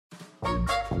There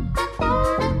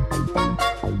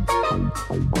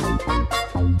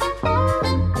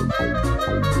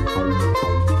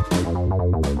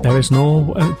is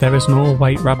no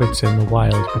white rabbits in the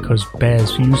wild because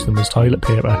bears use them as toilet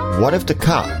paper. What if the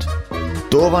cat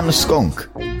dove on the skunk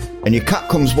and your cat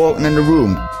comes walking in the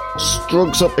room,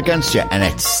 strugs up against you, and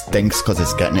it stinks because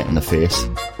it's getting it in the face?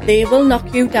 They will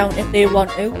knock you down if they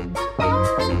want to.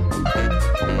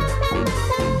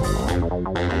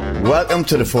 Welcome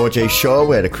to the 4J show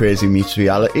where the crazy meets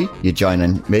reality. You're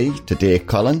joining me today,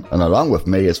 Colin, and along with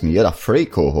me is my other three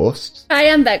co-hosts. Hi,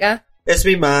 I'm Becca. It's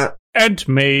me, Matt. And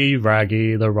me,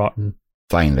 Raggy the Rotten.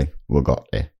 Finally, we got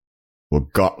there. We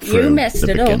got through You messed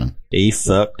the it beginning. up. He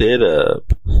fucked it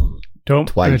up.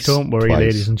 Don't worry,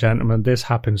 ladies and gentlemen. This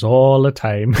happens all the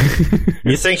time.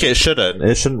 You think it shouldn't?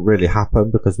 It shouldn't really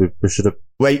happen because we should have...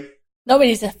 Wait.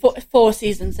 Nobody's 4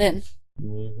 seasons in.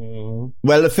 Mm-hmm.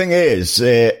 Well, the thing is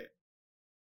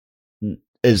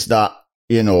that,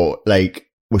 you know, like,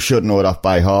 we should know that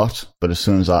by heart, but as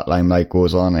soon as that limelight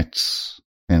goes on, it's,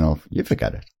 you know, you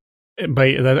forget it. But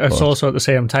it's also at the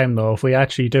same time, though, if we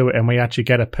actually do it and we actually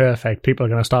get it perfect, people are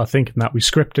going to start thinking that we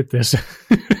scripted this.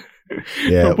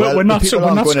 Yeah, but we're not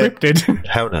scripted.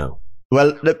 How no?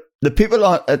 Well, the people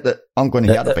aren't going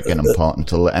to hear the beginning part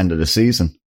until the end of the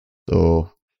season.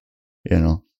 So, you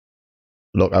know,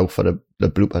 look out for the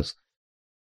bloopers.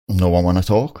 No one want to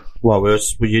talk? Well,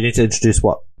 you need to introduce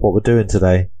what we're doing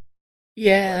today.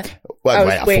 Yeah. Well,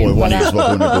 I thought one of us were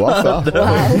going to go off that.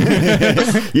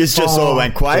 Wow. You just all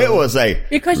went quiet, was I?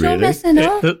 Because really? you're messing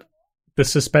up. The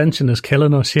suspension is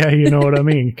killing us, yeah, you know what I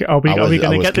mean? Are we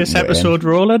going to get this episode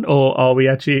rolling, or are we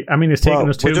actually... I mean, it's taken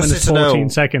us 2 minutes, 14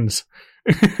 seconds.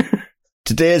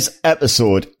 Today's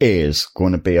episode is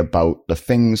going to be about the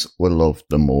things we love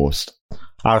the most.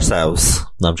 Ourselves.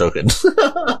 No, I'm joking.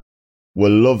 We're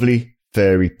lovely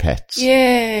furry pets.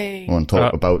 Yay. We want to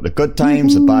talk about the good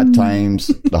times, the bad times,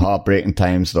 the heartbreaking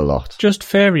times, the lot. Just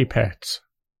fairy pets.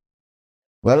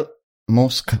 Well,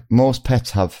 most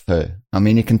pets have fur. I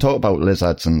mean, you can talk about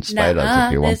lizards and spiders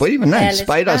if you want, but even then,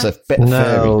 spiders are a bit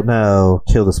furry. No,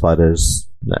 kill the spiders.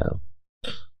 No.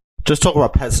 Just talk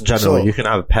about pets in general. You can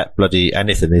have a pet bloody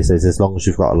anything these days as long as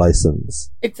you've got a license.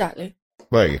 Exactly.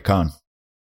 Well, you can.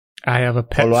 I have a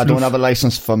pet. Although I don't have a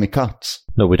license for my cats.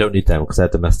 No, we don't need them because they're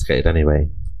domesticated anyway.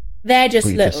 They're just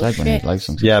Well, little shits.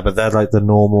 license. Yeah, but they're like the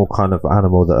normal kind of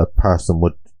animal that a person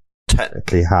would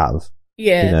technically have.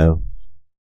 Yeah. You know.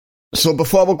 So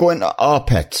before we go into our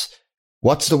pets,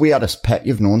 what's the weirdest pet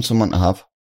you've known someone to have?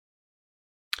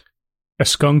 A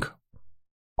skunk.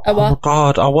 A what? Oh my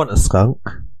god, I want a skunk.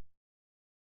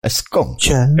 A skunk?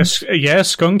 Yeah. A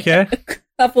skunk, yeah.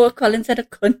 I thought Colin said a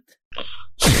cunt.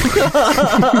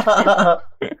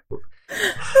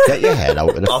 Get your head out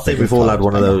of the... I think we've all had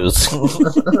one of those.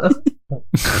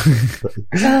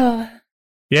 Oh.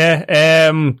 Yeah,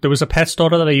 there was a pet store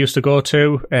that I used to go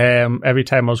to every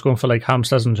time I was going for like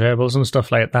hamsters and gerbils and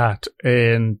stuff like that.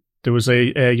 And there was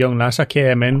a young lass that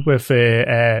came in with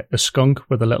a skunk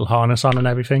with a little harness on and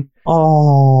everything.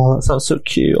 Oh, that sounds so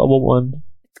cute. I want one.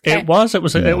 It was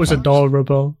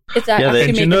adorable. It's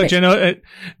And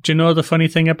do you know the funny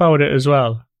thing about it as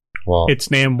well? What? Its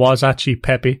name was actually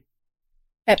Peppy.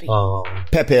 Peppy. Oh.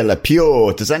 Pepe Le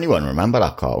Pew. Does anyone remember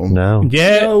that cartoon? No.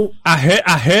 Yeah, No. I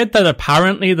heard that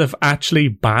apparently they've actually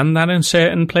banned that in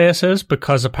certain places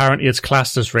because apparently it's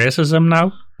classed as racism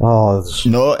now. Oh,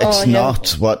 No, it's yeah.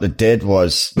 not. What they did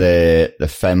was the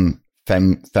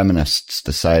feminists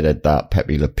decided that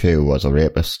Pepe Le Pew was a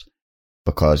rapist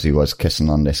because he was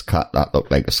kissing on this cat that looked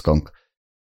like a skunk.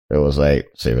 It was like,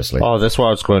 seriously. oh, this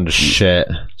world's going to shit.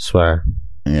 I swear.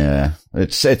 Yeah,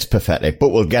 it's pathetic, but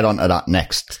we'll get onto that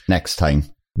next time.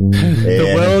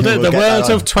 The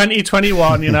world of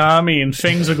 2021, you know what I mean?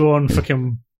 Things are going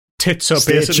fucking tits up,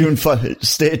 basically.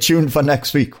 Stay tuned for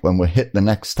next week when we hit the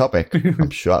next topic.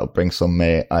 I'm sure it'll bring some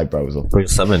eyebrows up. Bring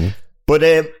some in. But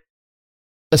a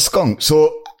skunk.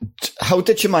 So, how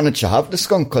did you manage to have the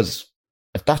skunk? Because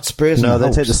if that sprays in No, the they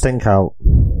house, take the stink out.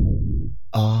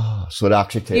 Oh, so they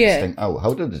actually take the stink out.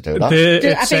 How did they do that?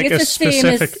 I think like it's a the same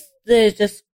specific... as they're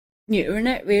just neutering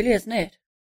it, really, isn't it?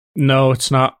 No,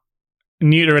 it's not.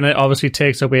 Neutering it obviously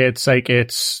takes away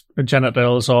its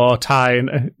genitals or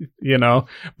tying, you know,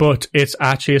 but it's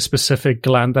actually a specific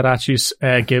gland that actually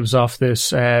gives off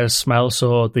this smell,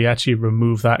 so they actually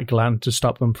remove that gland to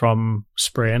stop them from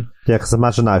spraying. Yeah, because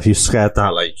imagine that if you scared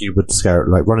that, like, you would scare it,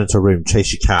 like, run into a room,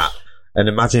 chase your cat, and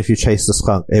imagine if you chased the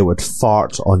skunk, it would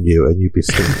fart on you and you'd be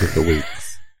stinking for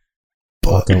weeks.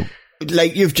 But,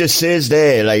 like you've just says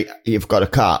there, like, you've got a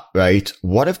cat, right?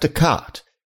 What if the cat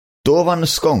dove on the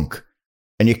skunk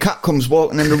and your cat comes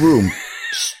walking in the room,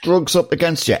 strugs up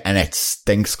against you and it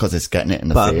stinks because it's getting it in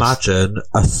the But face. imagine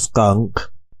a skunk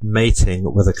mating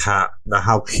with a cat. Now,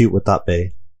 how cute would that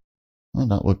be? Well,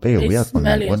 that would be a It's weird one,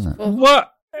 smelly as wouldn't it? fuck. What?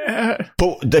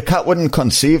 But the cat wouldn't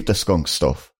conceive the skunk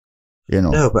stuff, you know.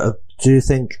 No, but do you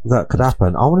think that could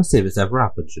happen? I want to see if it's ever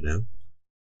happened, you know?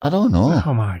 I don't know.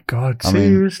 Oh my god! I mean,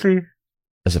 Seriously?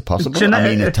 Is it possible? Genetic- I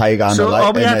mean, a tiger and, So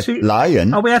are we and actually- a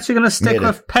lion. Are we actually going to stick Made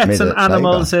with it- pets made and it tiger.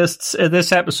 animals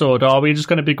this episode, or are we just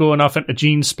going to be going off into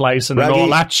gene splicing and Raggy. all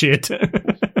that shit?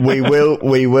 we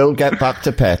will get back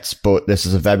to pets, but this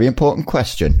is a very important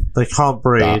question They can't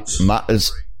breed. that Matt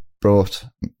has brought.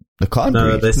 They can't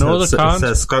No, breed. they No, said, they it can't.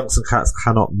 says skunks and cats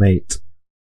cannot mate.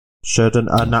 Should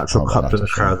a natural Oh, well, couple in a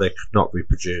that's a cow, shame. they could not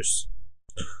reproduce.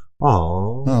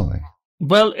 Oh. No way.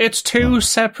 Well, it's two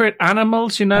separate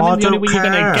animals, you know. Oh, I The only don't way you're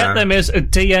going to care. get them is a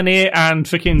DNA and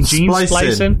freaking gene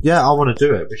splicing. Yeah, I want to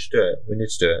do it. We should do it. We need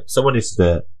to do it. Someone needs to do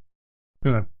it.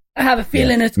 Yeah. I have a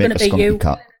feeling it's Make going to a be skunky you.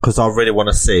 cat. Because I really want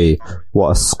to see what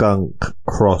a skunk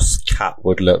cross cat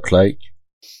would look like.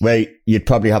 Well, you'd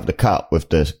probably have the cat with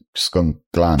the skunk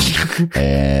gland.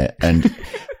 And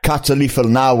cats are lethal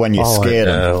now when you Oh, scare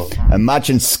I know. them.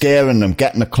 Imagine scaring them,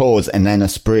 getting the claws, and then a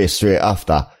spray straight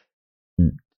after.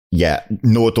 Yeah,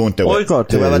 no, don't do All it. you gotta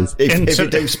do Whoever- is- if you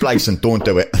do splicing, don't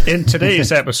do it. In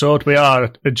today's episode, we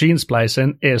are a gene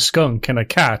splicing, a skunk, and a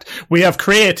cat. We have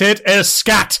created a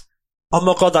scat. Oh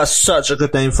my god, that's such a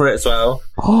good name for it as well.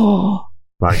 Oh.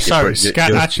 Right, Sorry,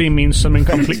 scat actually means something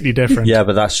completely different. Yeah,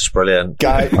 but that's just brilliant.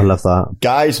 Guys, I love that.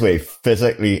 guys, we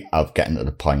physically have getting to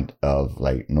the point of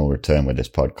like no return with this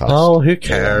podcast. Oh, who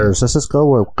cares? Let's just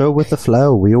go with the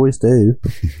flow. We always do.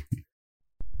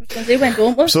 They went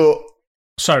on with. So,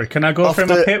 Sorry, can I go Off through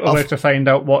my the- paperwork off- to find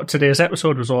out what today's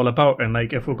episode was all about and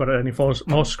like if we've got any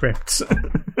more scripts?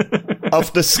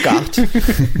 off the scat,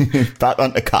 back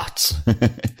onto cats.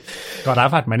 God,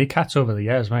 I've had many cats over the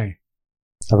years, mate.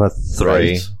 How about 3?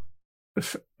 Right.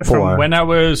 From 4. when I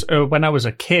was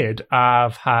a kid,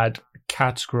 I've had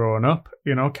cats growing up.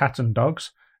 You know, cats and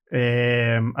dogs.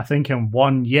 I think in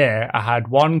 1 year I had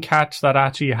one cat that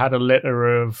actually had a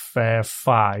litter of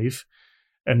 5,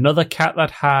 another cat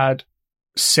that had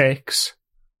 6,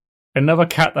 another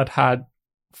cat that had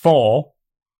 4,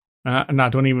 and I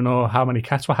don't even know how many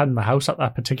cats we had in the house at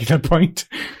that particular point.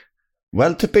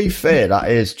 Well, to be fair,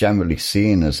 that is generally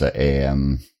seen as a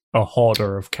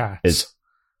hoarder of cats.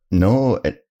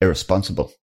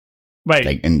 irresponsible. Wait,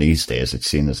 Like in these days, it's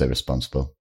seen as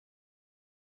irresponsible.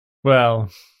 well,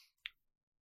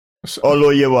 Although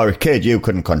you were a kid, you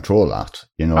couldn't control that.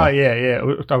 You know. oh yeah.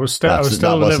 I was still That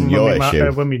wasn't living your with issue.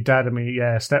 with my dad and my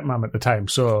stepmom at the time.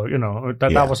 So you know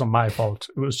that Yeah. wasn't my fault.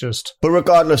 It was just But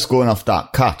regardless, going off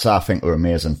that, cats I think are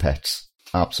amazing pets.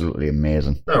 Absolutely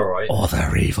amazing. Alright. oh,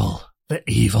 they're evil. They're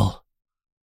evil.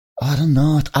 I don't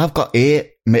know. I've got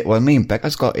 8. Well, me and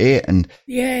Becca's got 8, and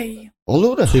Yay.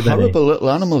 although they're Too many. horrible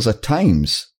little animals at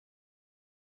times,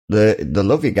 the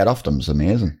love you get off them is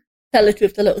amazing. Tell the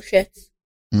truth, the little shits.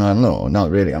 No, not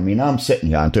really. I mean, I'm sitting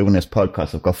here, I'm doing this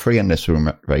podcast. I've got 3 in this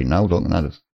room right now, looking at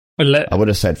it. I would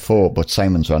have said 4, but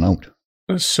Simon's run out.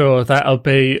 So that'll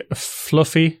be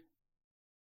Fluffy,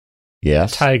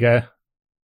 Yes. Tiger,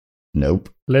 Nope.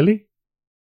 Lily,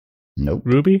 Nope.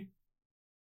 Ruby,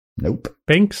 Nope.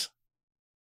 Binks,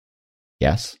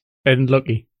 Yes. and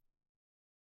Lucky.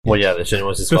 Well, yeah, there's only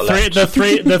ones that's The got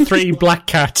three, left. the three black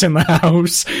cats in the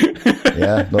house.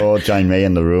 Yeah, they'll all join me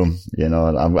in the room. You know,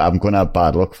 I'm going to have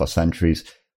bad luck for centuries.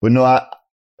 But no,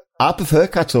 I prefer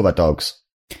cats over dogs.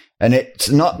 And it's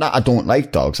not that I don't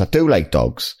like dogs. I do like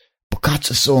dogs. But cats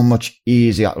are so much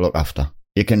easier to look after.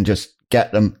 You can just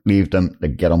get them, leave them, they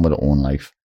get on with their own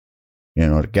life. You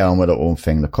know, they get on with their own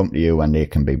thing. They come to you when they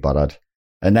can be bothered.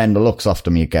 And then the looks off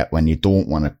them you get when you don't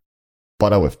want to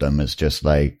bother with them is just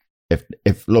like,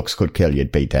 if looks could kill you,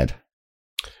 you'd be dead.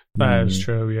 That is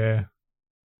true, yeah.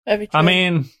 Very true. I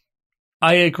mean,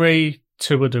 I agree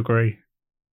to a degree.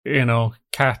 You know,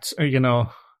 cats, you know,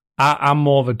 I'm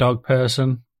more of a dog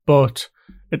person, but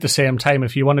at the same time,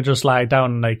 if you want to just lie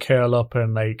down and like curl up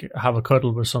and like have a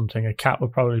cuddle with something, a cat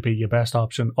would probably be your best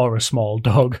option, or a small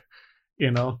dog,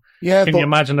 you know. Yeah, Can you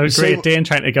imagine a Great Dane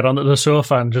trying to get onto the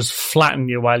sofa and just flatten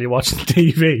you while you're watching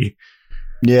TV?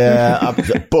 Yeah,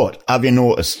 but have you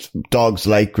noticed dogs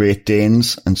like Great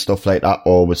Danes and stuff like that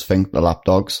always think they're lap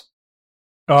dogs?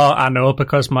 Oh, I know,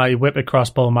 because my Whippet Cross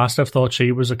Bull Mastiff thought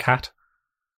she was a cat.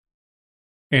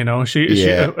 You know,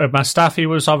 my Staffy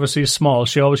was obviously small.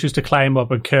 She always used to climb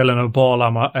up and curl in a ball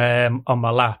on my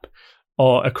lap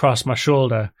or across my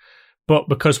shoulder. But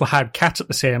because we had cats at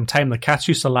the same time, the cats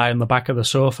used to lie on the back of the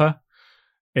sofa.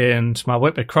 And my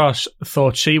Whippet Cross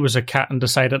thought she was a cat and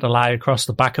decided to lie across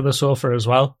the back of the sofa as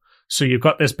well. So you've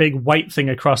got this big white thing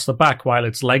across the back while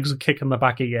its legs are kicking the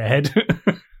back of your head.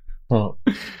 Oh.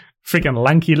 Freaking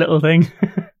lanky little thing.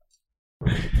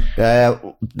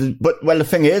 But the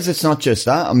thing is, it's not just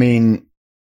that. I mean,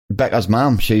 Becca's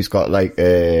mum, she's got like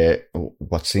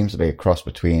what seems to be a cross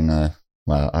between. I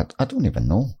don't even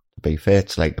know. To be fair,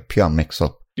 it's like a pure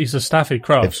mix-up. He's a Staffy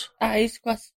cross. He's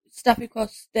got Staffy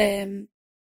cross, thingy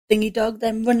dog,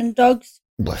 them running dogs.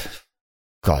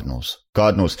 God knows.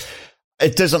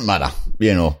 It doesn't matter.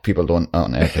 You know, people don't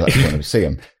want to see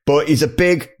him. But he's a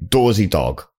big, dozy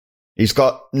dog. He's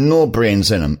got no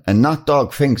brains in him. And that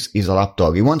dog thinks he's a lap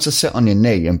dog. He wants to sit on your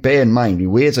knee. And bear in mind, he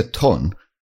weighs a ton.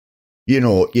 You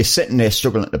know, you're sitting there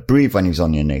struggling to breathe when he's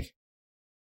on your knee.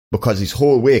 Because his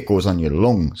whole weight goes on your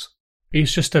lungs.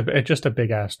 He's just a big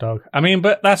ass dog. I mean,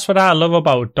 but that's what I love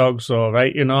about dogs, though,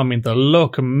 right? You know, I mean, they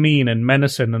look mean and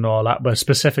menacing and all that, but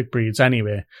specific breeds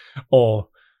anyway. Or,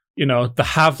 you know, they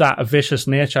have that vicious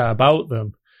nature about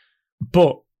them.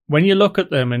 But when you look at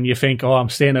them and you think, oh, I'm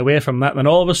staying away from that, then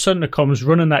all of a sudden it comes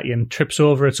running at you and trips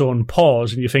over its own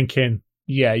paws, and you're thinking,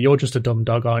 yeah, you're just a dumb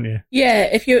dog, aren't you? Yeah,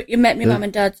 if you met me mum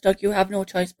and dad's dog, you have no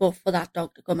choice but for that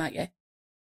dog to come at you.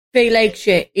 If he like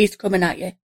shit, he's coming at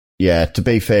you. Yeah, to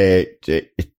be fair,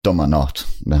 dumb or not,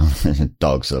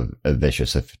 dogs are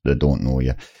vicious if they don't know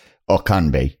you, or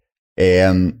can be.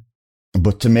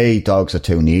 But to me, dogs are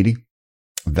too needy,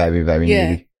 very, very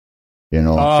needy. You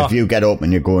know, if you get up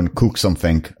and you go and cook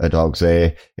something, a dog's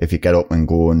there. If you get up and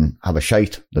go and have a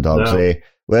shite, the dog's there.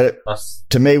 Well,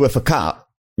 to me, with a cat,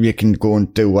 you can go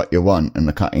and do what you want, and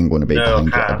the cat ain't going to be behind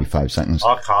you every 5 seconds.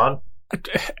 I can't.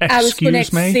 I was going to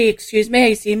say, excuse me,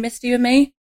 you see Misty with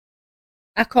me?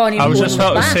 I can't even. I was just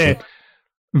about to say,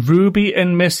 Ruby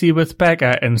and Missy with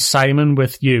Becca and Simon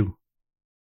with you.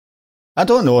 I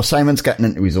don't know. Simon's getting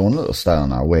into his own little style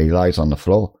now, where he lies on the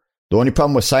floor. The only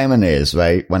problem with Simon is,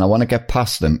 right, when I want to get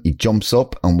past him, he jumps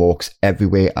up and walks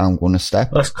everywhere I'm going to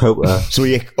step. That's Coda. So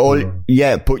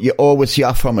but you always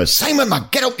hear from us, Simon, man,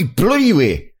 get out the bloody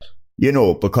way. You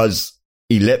know, because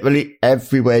he literally,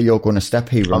 everywhere you're going to step,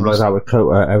 he runs. I'm like that with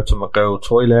Coda, out of my girl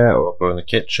toilet, or go in the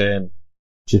kitchen,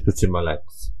 just between my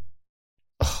legs.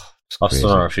 I've seen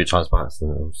her a few times by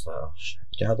accident, and I was like, oh, shit,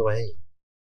 get out of the way.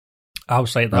 I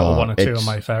was like that with one or two of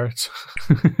my ferrets.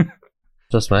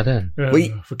 Just right in.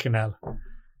 Fucking hell.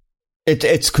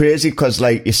 It's crazy because,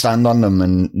 like, you stand on them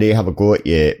and they have a go at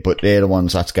you, but they're the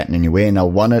ones that's getting in your way. Now,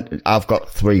 I've got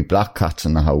 3 black cats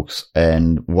in the house,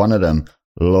 and one of them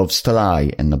loves to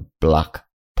lie in the black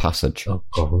passage. Oh,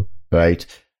 God. Right?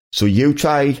 So you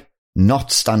try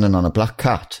not standing on a black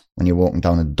cat when you're walking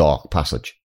down a dark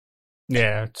passage.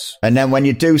 Yeah. And then when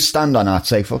you do stand on it,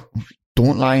 say,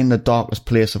 don't lie in the darkest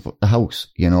place of the house,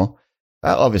 you know?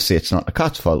 Obviously, it's not the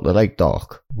cat's fault. They like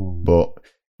dark. But,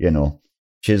 you know,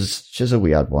 she's a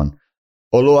weird one.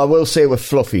 Although I will say with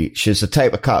Fluffy, she's the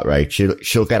type of cat, right?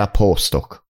 She'll get her paw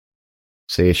stuck.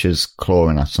 Say she's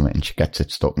clawing at something and she gets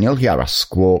it stuck. And you'll hear her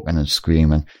squawking and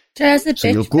screaming. She has a so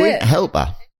bitch you'll go in to help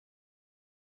her.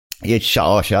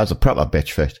 She has a proper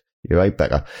bitch fit. You're right,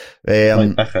 Becca.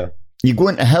 Becca. You go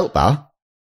in to help her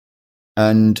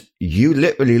and you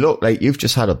literally look like you've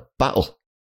just had a battle.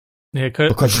 Yeah,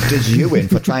 because she does you in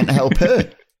for trying to help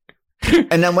her.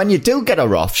 And then when you do get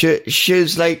her off,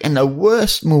 she's like in the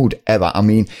worst mood ever. I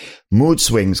mean, mood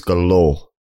swings galore.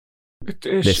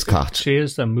 This cat. She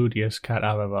is the moodiest cat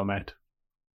I've ever met.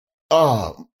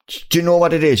 Oh, do you know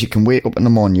what it is? You can wake up in the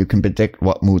morning, you can predict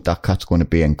what mood that cat's going to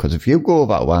be in. Because if you go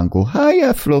over to her and go,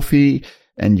 hiya, Fluffy,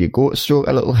 and you go to stroke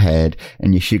her little head,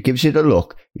 and she gives you the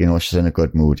look, you know she's in a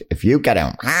good mood. If you get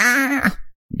out,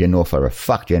 you know for a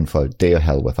fact you're in for a day of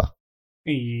hell with her.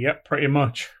 Yep, pretty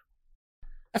much.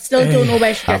 I still don't know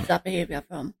where she gets that behaviour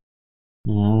from.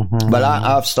 Mm-hmm. Well,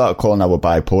 I've started calling her a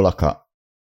bipolar cat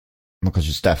because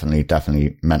she's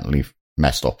definitely mentally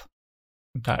messed up.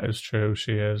 That is true,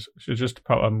 she is. She's just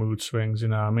proper mood swings, you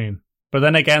know what I mean? But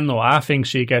then again, though, I think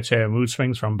she gets her mood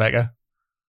swings from Becca.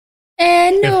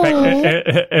 No.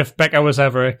 If Becca was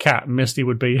ever a cat, Misty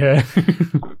would be her.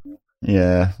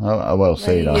 Yeah, I will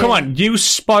say that. Come on, you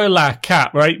spoil that cat,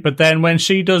 right? But then when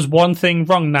she does one thing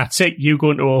wrong, that's it. You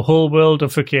go into a whole world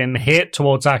of fucking hate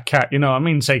towards that cat. You know what I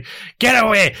mean? Say, get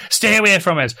away, stay away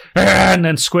from it. And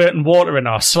then squirting water in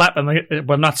her, slapping,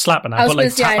 well, not slapping her, but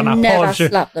like tapping her paw. I never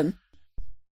slap them.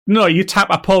 No, you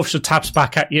tap her paw, she taps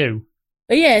back at you.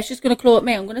 But yeah, she's going to claw at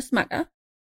me. I'm going to smack her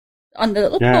on the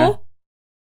little paw.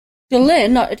 She'll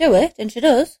learn not to do it, and she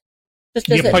does.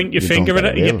 You point your finger at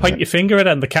it. You point your finger at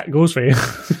it, and the cat goes for you.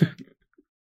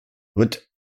 But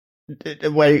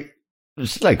well,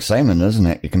 it's like Simon, isn't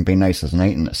it? You can be nice as an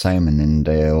eating at Simon, and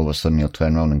all of a sudden he'll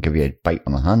turn around and give you a bite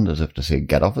on the hand as if to say,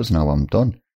 "Get off us now, I'm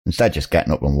done." Instead, just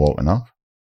getting up and walking off.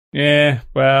 Yeah,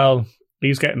 well,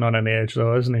 he's getting on an age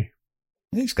though, isn't he?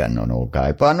 He's getting on, old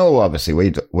guy. But I know, obviously,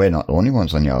 we're not the only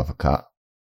ones on your other cat.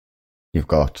 You've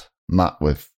got Matt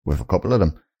with a couple of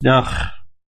them. Yeah.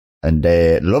 And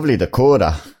lovely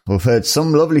Dakota. We've heard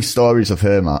some lovely stories of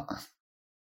her, Matt.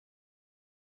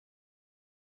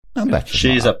 I bet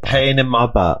she's a pain in my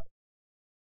butt.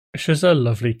 She's a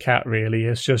lovely cat, really.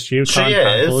 It's just you She can't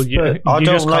handle. is, You but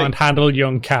just can't handle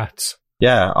young cats.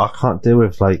 Yeah, I can't deal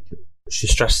with, like, she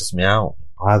stresses me out.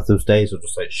 I have those days where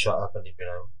just like, shut up and leave me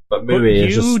alone. But Mui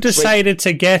is you just... decided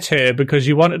to get her because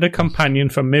you wanted a companion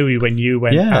for Mui when you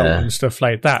went out and stuff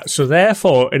like that. So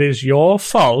therefore, it is your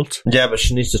fault. Yeah, but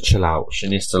she needs to chill out. She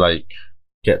needs to, like,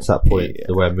 get to that point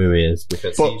where Mui is,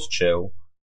 because he's chill.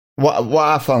 What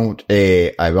I found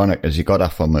ironic is you got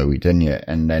that for Mui, didn't you?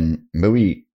 And then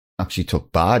Mui actually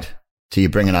took bad to you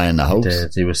bringing her in the house. He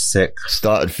did. He was sick.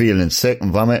 Started feeling sick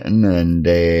and vomiting, and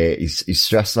his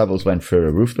stress levels went through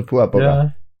the roof, the poor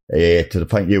bugger. To the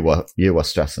point you were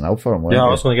stressing out for him. Yeah, I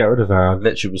was going to get rid of her. I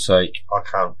literally was like, I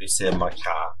can't be seeing my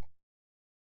cat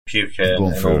puking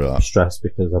going through that. Stressed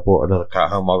because I brought another cat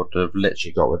home. I would have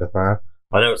literally got rid of her.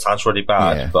 I know it sounds really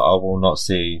bad, but I will not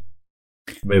see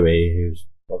Mui, who's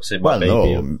obviously my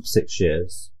baby of 6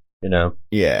 years. You know,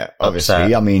 obviously.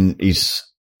 upset. I mean,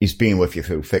 he's been with you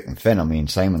through thick and thin. I mean,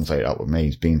 Simon's like that with me.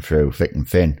 He's been through thick and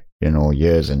thin. You know,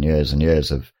 years and years and years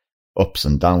of ups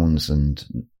and downs, and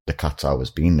the cat's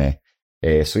always been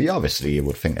there. So obviously you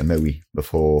would think of Mui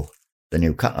before the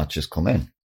new cat had just come in.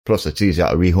 Plus, it's easier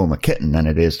to rehome a kitten than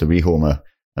it is to rehome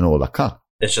an older cat.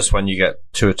 It's just when you get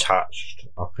too attached,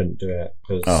 I couldn't do it.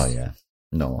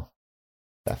 No,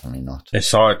 definitely not.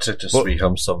 It's hard to just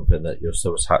rehome something that you're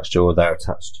so attached to, or they're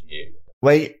attached to you.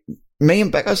 Wait, me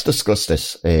and Becca's discussed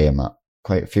this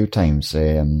quite a few times.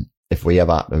 If we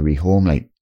ever had to rehome like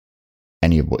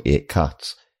any of our 8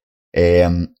 cats,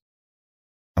 and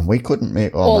we couldn't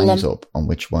make our minds up on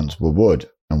which ones we would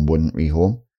and wouldn't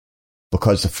rehome,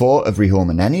 because the thought of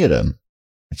rehoming any of them,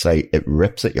 it's like it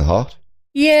rips at your heart.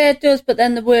 Yeah, it does. But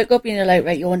then they work up and you're like,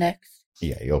 right, you're next.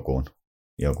 Yeah, you're going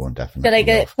definitely. Did I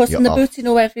get Puss in the Boots? You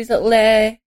know, where his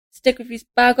little stick with his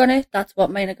bag on it. That's what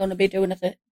mine are going to be doing if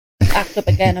they act up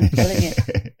again. I'm telling you.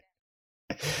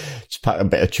 Just pack a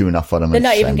bit of tuna for them. They're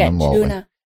not even getting tuna.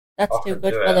 That's too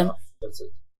good for them.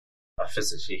 I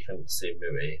physically couldn't see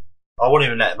Mui. I wouldn't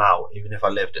even let him out, even if I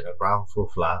lived in a ground floor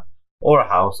flat or a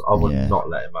house. I would not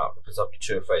let him out because I'd be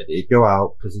too afraid that he'd go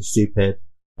out because he's stupid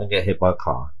and get hit by a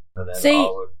car. And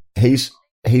then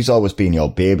he's always been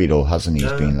your baby though, hasn't he?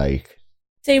 He's been like.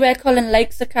 See where Colin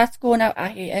likes the cats going out. I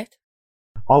hate it.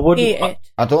 I wouldn't. Hate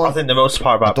it. I think the most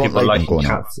part about people liking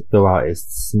cats go out is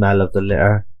the smell of the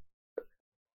litter.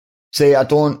 See, I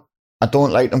don't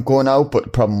like them going out, but the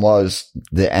problem was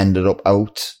they ended up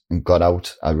out and got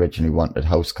out. I originally wanted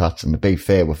house cats, and to be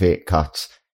fair, with 8 cats,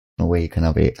 no way you can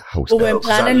have 8 house cats. We weren't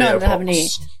planning on having 8.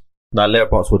 That litter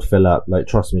box would fill up. Like,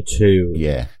 trust me, 2.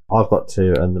 Yeah. I've got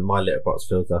 2, and my litter box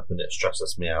fills up, and it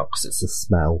stresses me out because it's the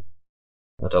smell.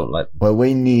 I don't like them. Well,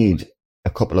 we need a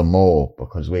couple of more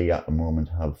because we at the moment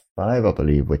have 5, I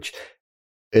believe, which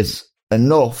is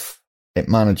enough. It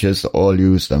manages to all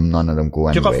use them. None of them go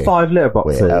anywhere. You've got 5 litter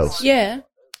boxes? Else. Yeah.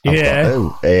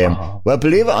 Well,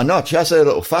 believe it or not, just a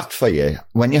little fact for you.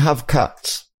 When you have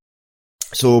cats,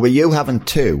 so with you having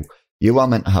 2, you are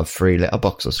meant to have 3 litter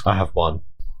boxes. I have 1.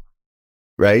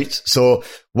 Right? So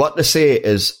what they say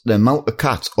is the amount of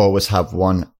cats always have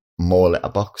 1 more litter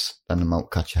box than the amount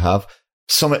of cats you have.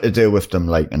 Something to do with them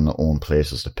liking their own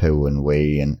places to poo and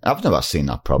wee, and I've never seen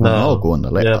that problem. I'll go in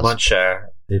the litters. Yeah, mine share.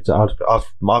 I've got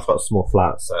a small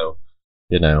flat, so,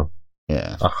 you know,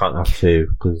 I can't have 2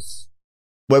 because...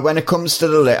 Well, when it comes to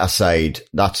the litter side,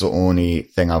 that's the only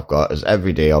thing I've got is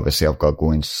every day, obviously, I've got to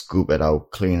go and scoop it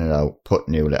out, clean it out, put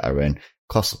new litter in,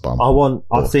 cost a bomb.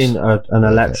 I've seen an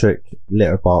electric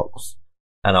litter box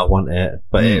and I want it,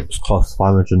 but it costs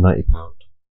 £590.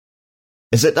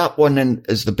 Is it that one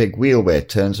is the big wheel where it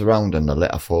turns around and the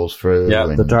litter falls through? Yeah,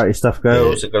 the dirty stuff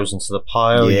goes. It goes into the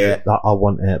pile. Yeah. I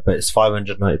want it, but it's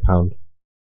 £590.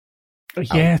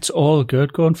 Yeah, it's all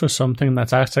good going for something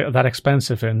that's actually that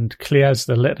expensive and clears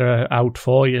the litter out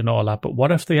for you and all that. But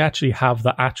what if they actually have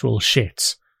the actual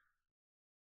shits?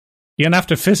 You're going to have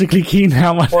to physically clean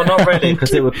that one. Well, not really,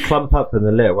 because it would clump up in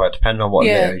the litter. Well, depending on what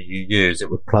litter you use, it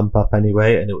would clump up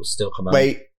anyway, and it would still come out.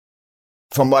 Wait.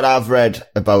 From what I've read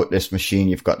about this machine,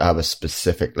 you've got to have a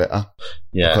specific litter.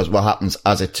 Yeah. Because what happens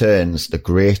as it turns, the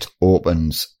grate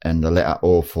opens and the litter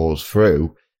all falls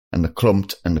through and the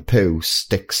clumped and the poo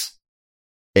sticks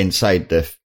inside the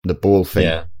bowl thing.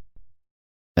 Yeah.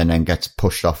 And then gets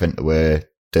pushed off into a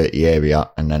dirty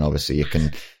area. And then obviously you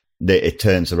can it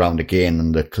turns around again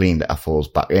and the clean litter falls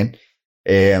back in.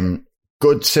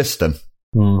 Good system.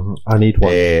 I need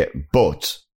one.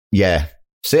 But, yeah,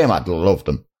 same, I'd love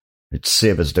them. It's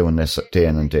savers doing this day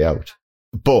in and day out.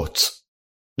 But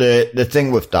the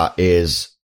thing with that is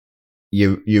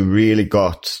you really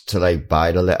got to like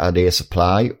buy the litter they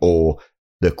supply or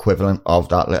the equivalent of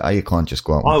that litter. You can't just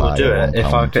go out and I buy would do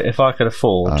it. If I could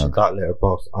afford that litter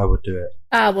box, I would do it.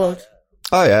 I would.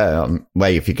 Oh, yeah.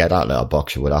 Well, if you get that litter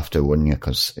box, you would have to, wouldn't you?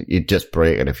 Because you'd just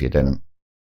break it if you didn't.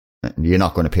 You're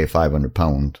not going to pay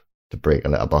 £500 to break a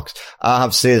litter box. I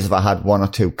have said if I had 1 or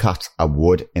 2 cats, I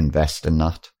would invest in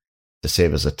that to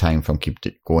save us the time from keep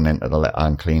going into the litter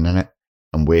and cleaning it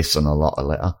and wasting a lot of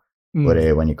litter.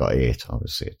 But when you got 8,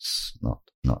 obviously it's not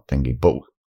thingy. But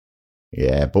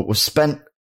yeah, but we've spent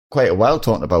quite a while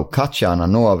talking about cats, Jan. I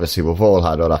know obviously we've all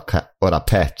had other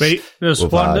pets. Wait, there's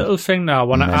one little thing now I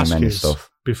want to ask you stuff.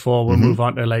 Before we move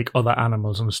on to like other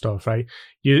animals and stuff, right?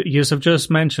 You have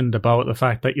just mentioned about the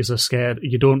fact that you're scared,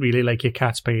 you don't really like your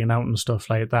cats being out and stuff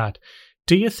like that.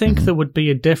 Do you think there would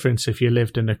be a difference if you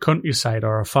lived in a countryside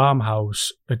or a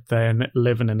farmhouse than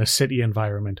living in a city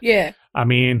environment? Yeah. I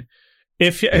mean,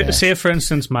 if say for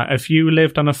instance, Matt, if you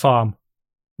lived on a farm,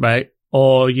 right,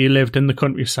 or you lived in the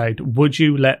countryside, would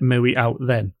you let Mooey out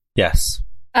then? Yes.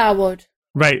 I would.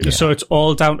 Right, so it's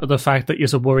all down to the fact that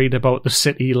you're worried about the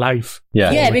city life.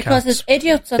 Yeah, because there's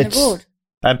idiots on the road.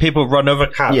 And people run over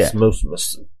cats. Yeah.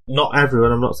 Not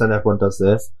everyone, I'm not saying everyone does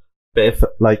this, but if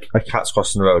like a cat's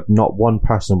crossing the road, not one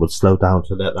person would slow down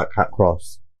to let that cat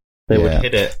cross. They would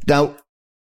hit it. Now,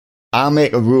 I'll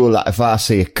make a rule that if I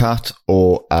see a cat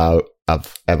or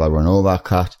I've ever run over a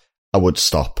cat, I would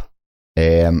stop.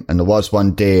 And there was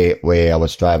one day where I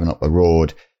was driving up the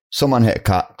road, someone hit a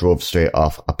cat, drove straight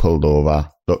off. I pulled over.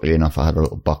 Luckily enough, I had a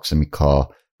little box in my car,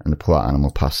 and the poor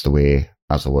animal passed away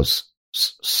as I was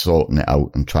sorting it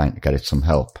out and trying to get it some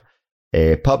help.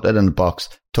 Popped it in the box,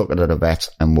 took it to the vet,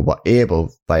 and we were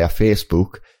able, via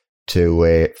Facebook,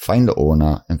 to find the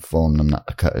owner, inform them that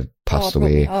the cat had passed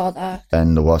away.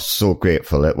 And I was so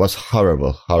grateful. It was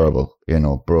horrible,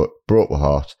 broke my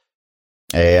heart.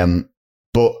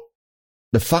 But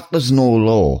the fact there's no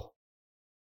law,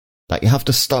 that you have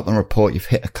to stop and report you've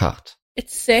hit a cat.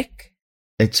 It's sick.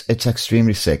 It's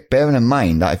extremely sick. Bearing in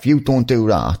mind that if you don't do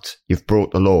that, you've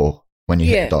broke the law when you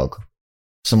hit a dog.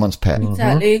 Someone's pet.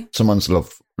 Exactly. Someone's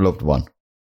loved one.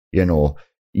 A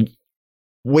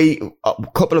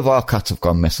couple of our cats have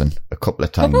gone missing a couple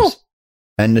of times.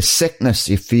 And the sickness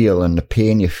you feel and the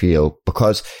pain you feel,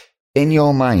 because in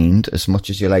your mind, as much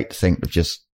as you like to think they've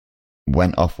just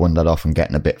went off, wandered off and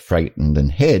getting a bit frightened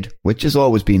and hid, which has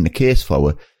always been the case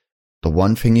for her, the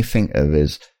one thing you think of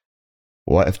is,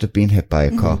 what if they've been hit by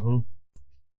a car?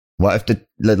 What if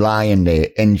they're lying there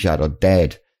injured or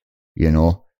dead,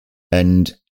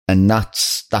 And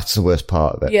that's the worst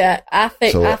part of it. Yeah, I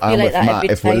feel like that Matt, every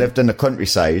if time. we lived in the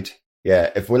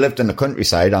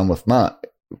countryside, I'm with Matt, it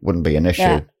wouldn't be an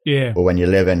issue. Yeah. But when you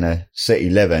live in a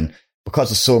city living, because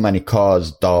there's so many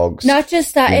cars, dogs. Not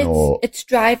just that, it's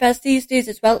drivers these days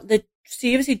as well. They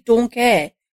seriously don't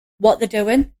care what they're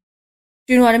doing.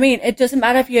 Do you know what I mean? It doesn't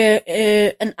matter if you're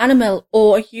an animal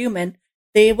or a human.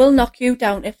 They will knock you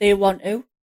down if they want to.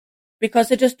 Because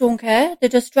they just don't care. They're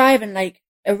just driving like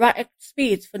erratic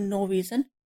speeds for no reason.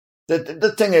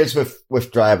 The thing is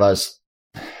with drivers,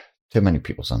 too many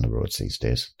people's on the roads these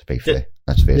days, to be fair.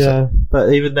 Let's face it. Yeah,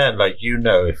 but even then, if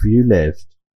you lived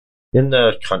in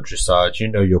the countryside,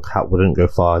 your cat wouldn't go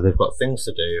far. They've got things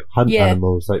to do. Hunt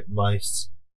animals like mice,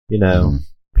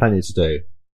 plenty to do.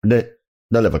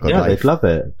 They live a good life. They'd love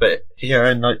it. But here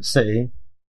in the city,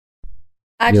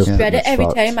 I just dread it every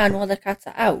time I know the cats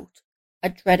are out. I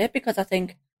dread it because I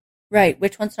think, right,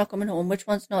 which one's not coming home? Which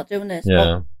one's not doing this?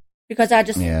 Yeah. Because I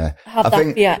just have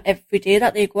that fear every day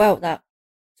that they go out that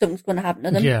something's going to happen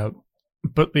to them. Yeah,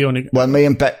 but the only... Well, me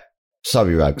and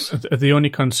Sorry, Rags. The only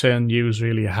concern you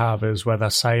really have is whether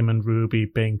Simon, Ruby,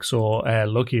 Binks, or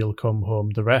Lucky will come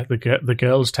home. The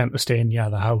girls tend to stay in the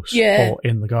other house or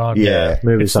in the garden. Yeah,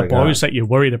 it's the boys that you're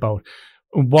worried about.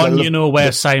 One, you know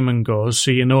where Simon goes,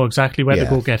 so you know exactly where to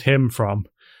go get him from.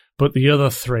 But the other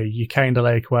three, you kind of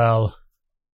like, well,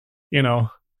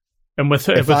 And with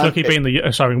Lucky being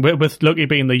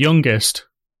the youngest,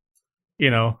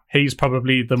 he's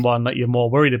probably the one that you're more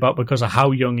worried about because of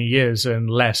how young he is and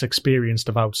less experienced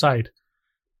of outside.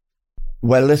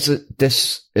 Well, this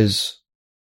is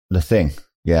the thing.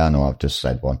 Yeah, I know, I've just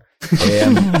said one.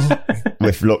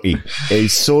 With Lucky,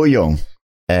 he's so young,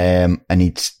 and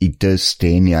he does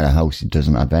stay near the house. He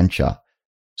doesn't adventure.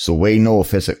 So we know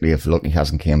physically if Lucky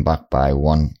hasn't came back by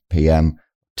 1 p.m.,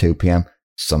 2 p.m.,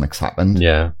 something's happened.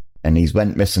 Yeah. and he's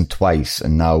went missing twice,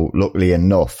 and now, luckily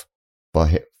enough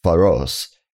for us,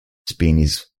 it's been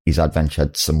he's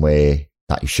adventured somewhere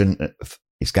that he shouldn't have.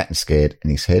 He's getting scared and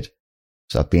he's hid.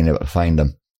 So I've been able to find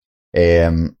him.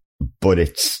 But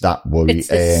it's that worry. It's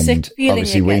the sick feeling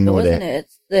obviously you get, though,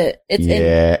 isn't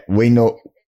it? We know.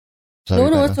 Sorry,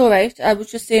 no, it's all right. I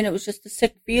was just saying it was just the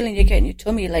sick feeling you get in your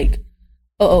tummy, like,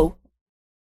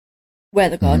 where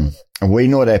they're gone. And we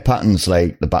know their patterns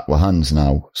like the back of our hands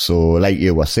now. So, like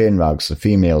you were saying, Rags, the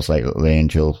females like Little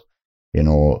Angel,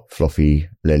 Fluffy,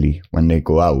 Lily, when they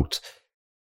go out,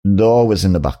 they're always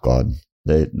in the back garden.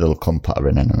 They'll come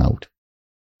pattering in and out.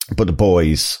 But the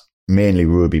boys, mainly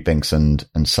Ruby, Binks and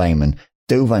Simon,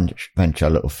 do venture a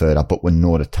little further, but we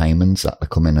know the timings that they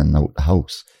come in and out the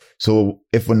house. So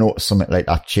if we notice something like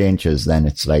that changes, then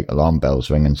it's like alarm bells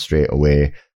ringing straight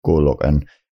away, go looking,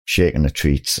 shaking the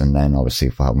treats, and then obviously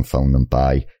if we haven't found them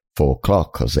by 4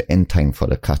 o'clock, because the in time for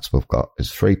the cats we've got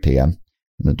is 3 p.m,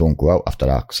 and they don't go out after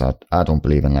that, because I don't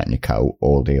believe in letting your cat out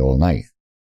all day, all night.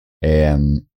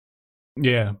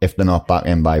 Yeah. If they're not back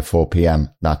in by 4 p.m,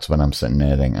 that's when I'm sitting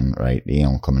there thinking, right,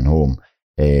 I'm coming home.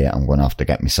 I'm going to have to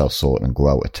get myself sorted and go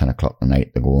out at 10 o'clock at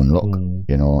night to go and look,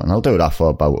 and I'll do that for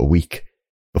about a week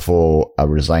before I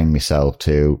resign myself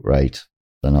to, right,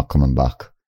 they're not coming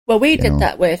back. Well, we did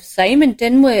that with Simon,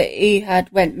 didn't we? He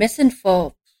went missing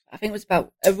for, I think it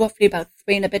was roughly about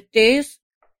 3 and a bit days.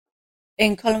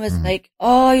 And Colin was like,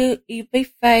 oh, you'll be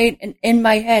fine. And in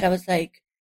my head, I was like,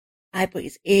 but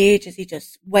his age is he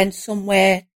just went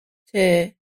somewhere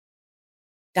to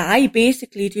die,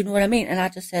 basically. Do you know what I mean? And I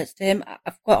just says to him,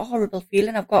 I've got a horrible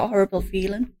feeling.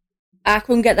 I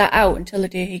couldn't get that out until the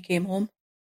day he came home.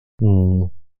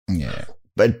 Yeah.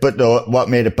 But what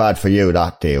made it bad for you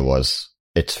that day was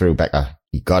it's through Becca.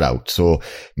 He got out. So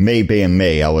me being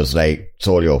me, I was like, it's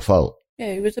all your fault. Yeah,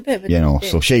 it was a bit of a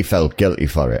so she felt guilty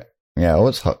for it. Yeah, it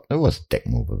was a dick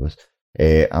move of us.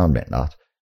 I'll admit that.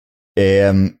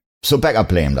 So Becca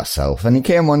blamed herself, and he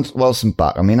came waltzing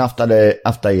back. I mean, after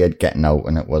he had getting out,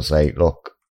 and it was like,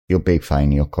 look, you'll be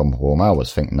fine, you'll come home. I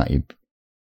was thinking that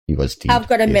he was dead. I've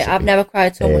got to admit, I've never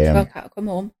cried so much for a cat to come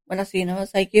home. When I seen her, I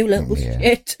was like, you little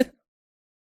shit.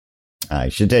 Aye,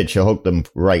 she did. She hugged him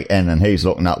right in, and he's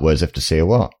looking at us as if to say,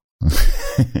 what?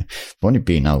 I've only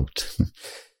been out.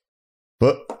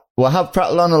 But we'll have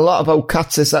prattled on a lot about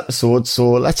cats this episode,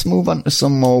 so let's move on to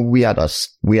some more weirder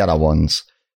ones.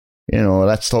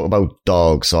 Let's talk about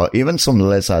dogs, or even some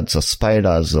lizards or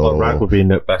spiders. Rag would be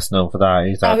best known for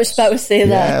that. I was about to say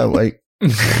that. Yeah, like,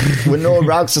 we know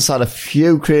Rags has had a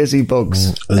few crazy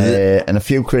bugs and a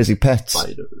few crazy pets.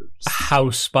 Spiders.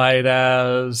 House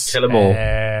spiders. Kill them all.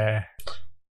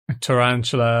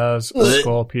 Tarantulas,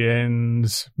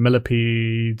 scorpions,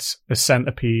 millipedes, a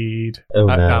centipede,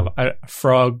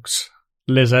 frogs,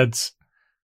 lizards,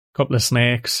 a couple of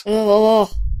snakes.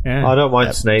 Yeah. I don't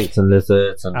mind snakes and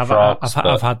lizards and frogs.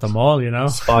 I've had them all,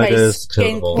 Spiders. My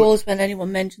skin crawls when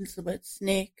anyone mentions the word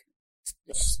snake.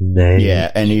 Snake.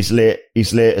 Yeah, and his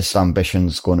latest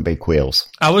ambition's going to be quails.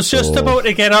 I was just about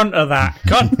to get onto that.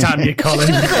 God damn you, Colin.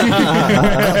 You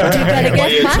better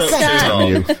get past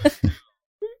that.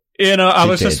 I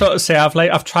was just about to say,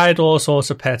 I've tried all sorts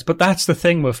of pets, but that's the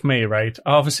thing with me, right?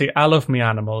 Obviously, I love me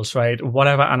animals, right?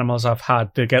 Whatever animals I've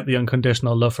had, to get the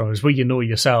unconditional love from us. Well, you know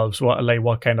yourselves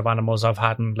what kind of animals I've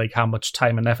had and like how much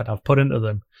time and effort I've put into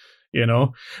them,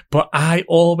 But I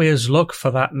always look for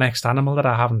that next animal that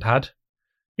I haven't had.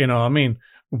 You know what I mean?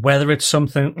 Whether it's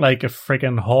something like a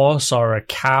friggin' horse or a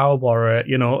cow or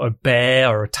a bear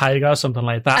or a tiger or something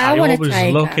like that. I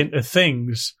always look into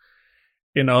things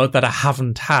that I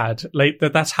haven't had. Like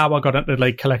that's how I got into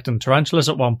like collecting tarantulas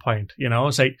at one point.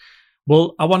 It's like,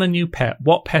 well, I want a new pet.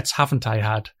 What pets haven't I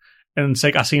had? And it's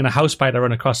like I seen a house spider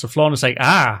run across the floor, and it's like,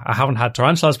 I haven't had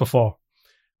tarantulas before.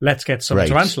 Let's get some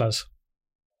tarantulas.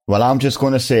 Well, I'm just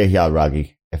going to say here,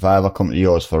 Raggy, if I ever come to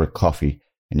yours for a coffee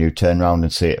and you turn around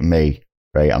and say to me,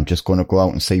 right, I'm just going to go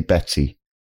out and see Betsy,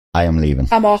 I am leaving.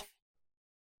 I'm off.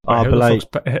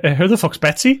 Who the fuck's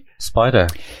Betsy? Spider.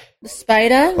 The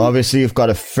spider? Obviously, you've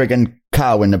got a friggin'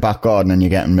 cow in the back garden and you're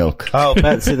getting milk. Oh,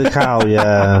 Betsy the cow,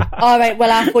 yeah. All right, well,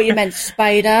 I thought you meant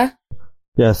spider.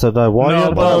 Yeah, so no, why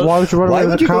would you run away from a cow? Why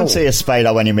would you go and say a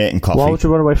spider when you're making coffee? Why would you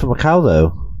run away from a cow,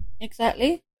 though?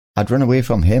 Exactly. I'd run away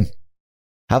from him.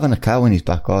 Having a cow in his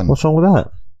back garden. What's wrong with that?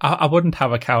 I wouldn't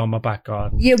have a cow in my back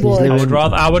garden. You would. I would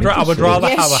rather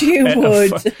yes, have you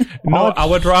would. I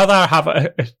would rather have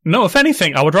if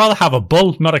anything, I would rather have a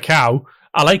bull, not a cow.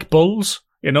 I like bulls,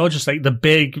 just like the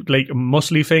big, like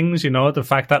muscly things, the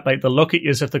fact that like they look at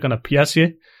you as if they're going to pierce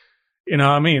you. You know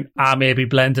what I mean? I may be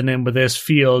blending in with this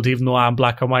field, even though I'm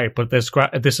black and white, but this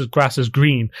grass is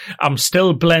green. I'm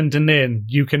still blending in.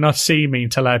 You cannot see me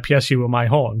until I pierce you with my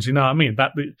horns. You know what I mean?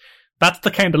 That's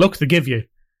the kind of look they give you.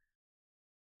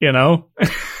 You know?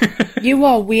 You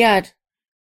are weird.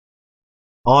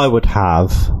 I would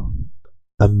have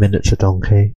a miniature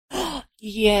donkey.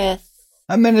 Yes.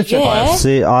 A miniature.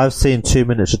 Yeah. I've seen 2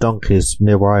 miniature donkeys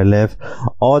near where I live.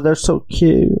 Oh, they're so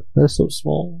cute. They're so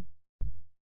small.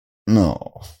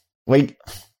 No. Wait.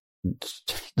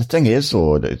 The thing is,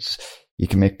 though, you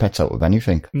can make pets out of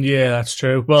anything. Yeah, that's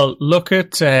true. Well, look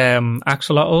at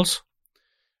axolotls.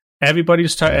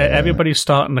 Everybody's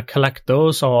starting to collect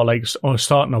those, or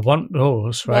starting to want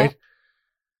those, right?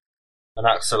 An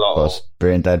axolotl.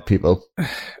 Brain dead people.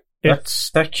 They're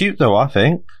cute, though, I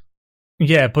think.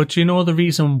 Yeah, but do you know the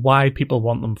reason why people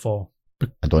want them for?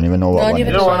 I don't even know what one You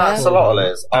know what an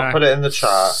axolotl is? I'll put it in the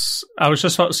chat. I was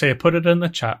just about to say, put it in the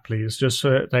chat, please, just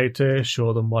to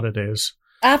show them what it is.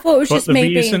 I thought it was just me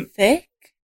being thick.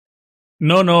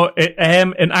 No.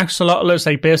 An axolotl is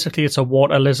basically it's a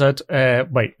water lizard.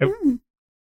 It's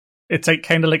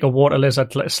kind of like a water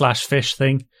lizard / fish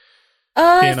thing.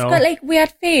 Oh, it's got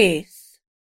weird face.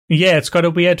 Yeah, it's got a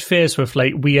weird face with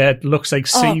weird, looks like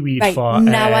seaweed. Right. For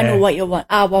now I know what you want.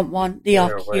 I want one. They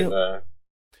are cute.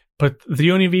 But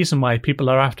the only reason why people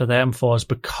are after them for is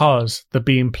because they've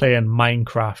been playing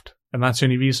Minecraft, and that's the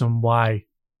only reason why.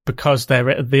 Because they've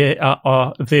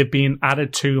been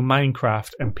added to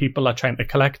Minecraft, and people are trying to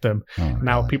collect them.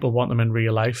 Now people want them in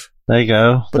real life. There you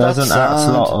go. But there's an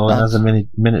axolotl and there's a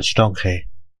miniature donkey.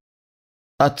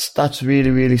 That's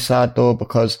really, really sad though,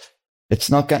 because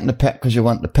it's not getting the pet because you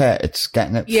want the pet. It's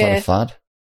getting it for the fad.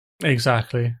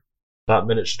 Exactly. That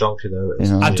miniature donkey, though.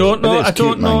 I don't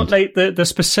know, the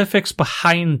specifics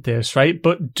behind this, right?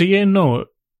 But do you know,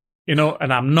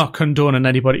 and I'm not condoning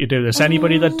anybody to do this.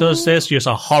 Anybody that does this, you're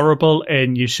so horrible,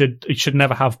 and you should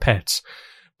never have pets.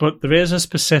 But there is a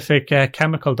specific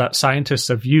chemical that scientists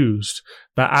have used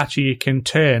that actually can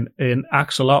turn an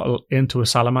axolotl into a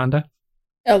salamander.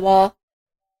 A what?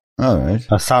 All right.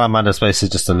 A salamander is basically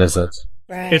just a lizard.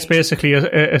 Right. It's basically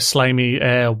a slimy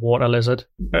water lizard.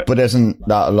 But isn't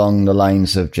that along the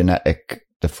lines of genetic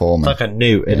deformity? It's like a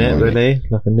newt, isn't it, really?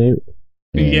 Like a newt.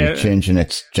 Yeah. Changing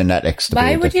its genetics to be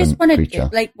a different creature.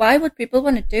 Why would people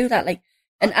want to do that? An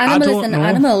animal is an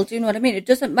animal, do you know what I mean? It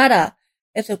doesn't matter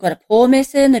if they've got a paw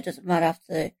missing, it doesn't matter if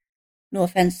they, no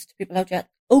offence to people out there,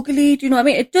 ugly, do you know what I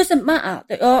mean? It doesn't matter.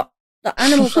 The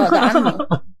animals are the animal.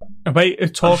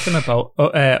 About talking about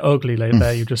ugly,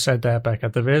 there you just said there, Becca.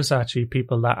 There is actually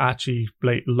people that actually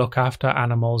look after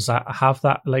animals that have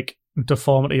that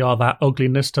deformity or that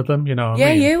ugliness to them. You know? What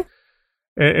I mean? You.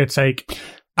 It's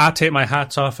I take my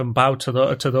hats off and bow to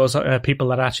those people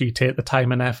that actually take the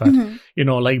time and effort.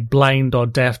 Mm-hmm. Blind or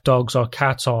deaf dogs or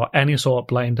cats or any sort of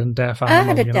blind and deaf animal. I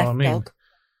had a you deaf know what I mean? dog.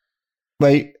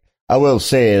 Wait, I will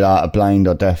say that a blind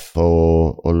or deaf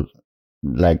or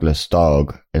legless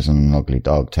dog isn't an ugly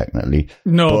dog technically.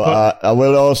 No, but I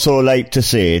will also like to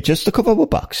say, just to cover our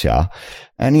backs,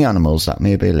 any animals that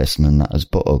may be listening that is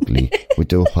but ugly, we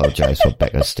do apologise for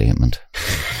Becca's statement.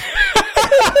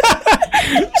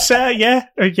 So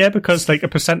because a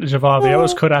percentage of our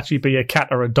viewers could actually be a cat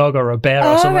or a dog or a bear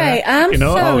or something. Alright, I'm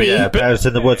sorry. Oh yeah, bears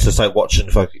in the woods just watching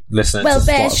listening to Spotify. Well,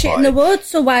 bears shit in the woods,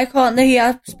 so why can't they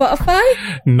hear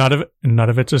Spotify? None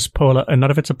of it's a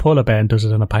polar bear and does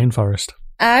it in a pine forest.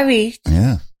 Alright.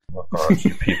 Yeah. Oh my God,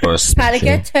 you people are Had to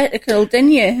get technical,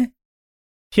 didn't you?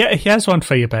 Yeah, here's one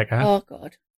for you, Becca. Oh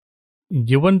God.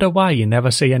 You wonder why you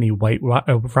never see any white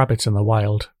rabbits in the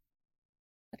wild.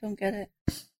 I don't get it.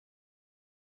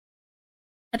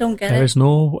 There is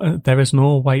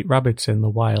no white rabbits in the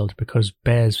wild because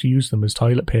bears use them as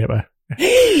toilet paper.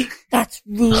 That's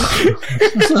rude. All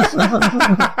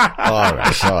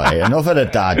right, sorry. Enough of the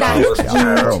dad jokes.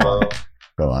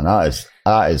 Go on,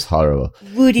 that is horrible.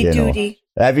 Woody doody.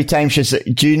 Every time she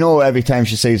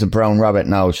sees a brown rabbit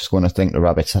now, she's going to think the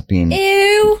rabbits have been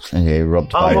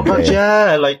rubbed by my God,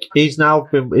 yeah. He's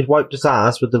wiped his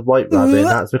ass with the white rabbit and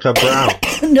that's become brown.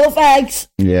 No thanks.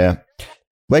 Yeah.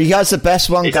 Well, he has the best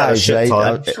one, guys, right?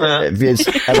 Have you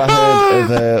ever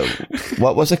heard of,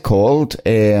 what was it called?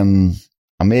 I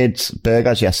made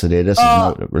burgers yesterday. This is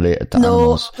not related to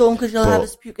animals. No, don't, because you'll have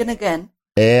us puking again.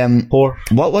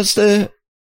 What was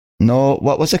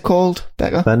it called,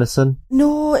 Becca? Venison?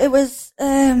 No, it was,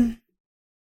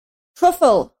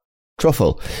 truffle.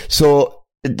 Truffle. So,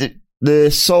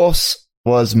 the sauce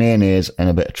was mayonnaise and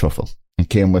a bit of truffle. And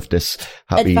came with this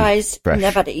happy fresh.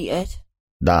 Never to eat it.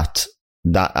 That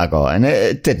I got, and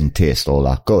it didn't taste all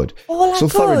that good.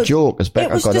 For a joke, as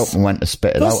Becca got up and went to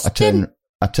spit it out, I turned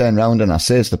I turn round and I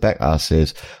says to Becca, I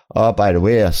says, oh, by the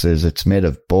way, I says, it's made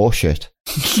of bullshit.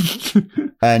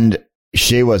 And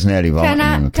she was nearly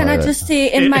vomiting. Can I just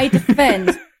say, in my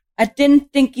defence, I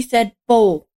didn't think he said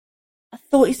bull. I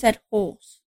thought he said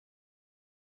horse.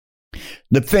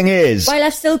 The thing is, while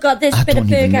I've still got this bit of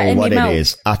burger in my mouth,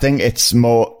 is. I think it's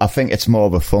more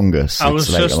of a fungus. I was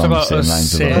just about to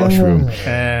say, mushroom.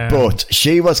 But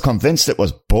she was convinced it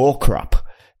was bull crap,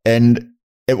 and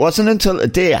it wasn't until the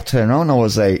day I turned on, I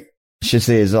was like, she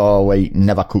says, "Oh wait,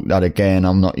 never cook that again.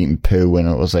 I'm not eating poo." And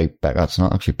it was like, Becca, it's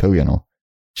not actually poo, you know.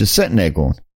 She's sitting there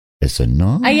going, "Is it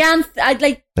not?" I am. I'd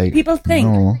like people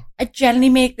think I generally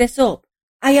make this up.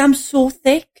 I am so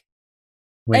thick.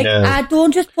 Like, I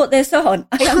don't just put this on.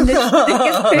 I am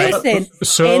the thickest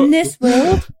person in this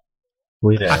world.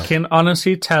 I can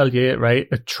honestly tell you, right,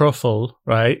 a truffle,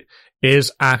 right,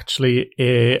 is actually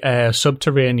a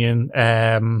subterranean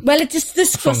well, it's just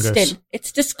disgusting. Fungus.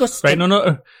 It's disgusting.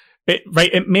 Right,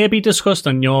 it may be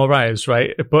disgusting in your eyes,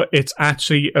 right, but it's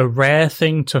actually a rare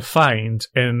thing to find.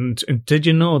 And did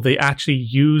you know they actually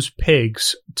use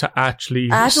pigs to actually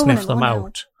sniff them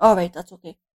out? All right, that's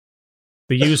okay.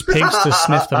 They use pigs to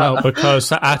sniff them out because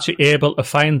they're actually able to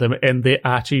find them, and they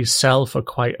actually sell for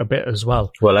quite a bit as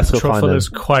well. Well, let's go truffle find them. Is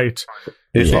quite.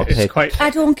 It's quite. I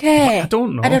don't care. I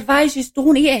don't know. I'd advise you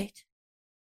don't eat it.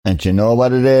 And do you know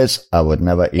what it is? I would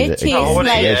never eat it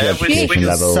again. We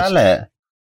can sell it.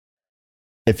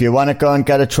 If you want to go and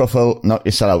get a truffle, knock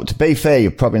yourself out. To be fair,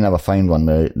 you'll probably never find one.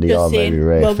 They are very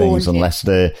rare things, unless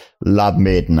they're lab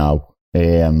made now.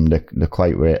 They're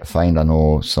quite rare to find. I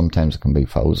know sometimes it can be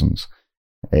thousands.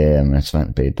 It's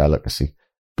meant to be a delicacy.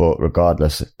 But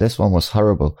regardless, this one was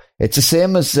horrible. It's the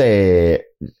same as there's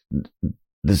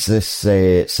this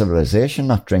civilization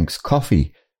that drinks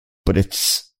coffee, but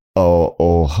it's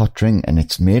or hot drink, and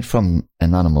it's made from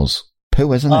an animal's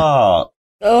poo, isn't it?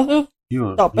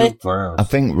 Stop it. I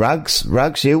think Rags,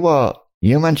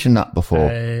 you mentioned that before.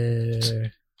 It's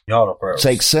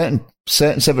like certain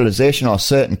civilization or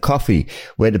certain coffee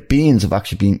where the beans have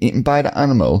actually been eaten by the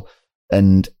animal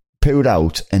and pooed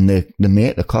out, and they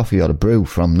make the coffee or the brew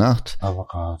from that. Oh my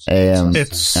god!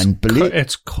 It's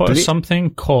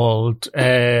something called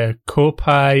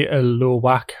Kopai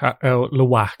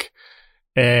Luwak.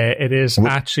 It is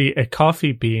actually a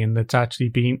coffee bean that's actually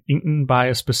been eaten by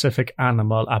a specific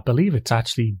animal. I believe it's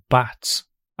actually bats.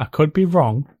 I could be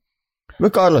wrong.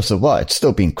 Regardless of what, it's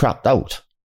still been crapped out,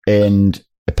 and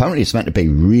apparently it's meant to be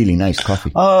really nice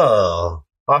coffee. Oh,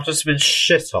 I've just been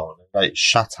shit on, like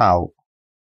shut out.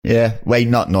 Yeah, well,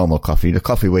 not normal coffee. The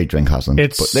coffee we drink hasn't.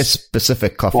 But this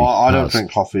specific coffee. Well, I don't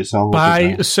drink coffee, so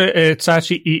it's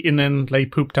actually eaten and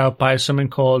like pooped out by something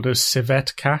called a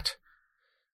civet cat.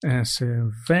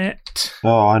 Civet.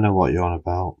 Oh, I know what you're on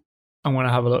about. I'm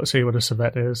gonna have a look, see what a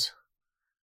civet is.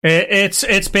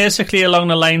 It's basically along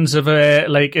the lines of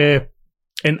an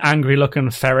angry looking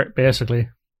ferret, basically.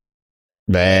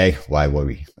 Hey, why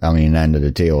worry? I mean, at the end of the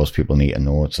day, all people need to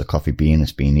know it's a coffee bean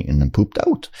that's been eaten and pooped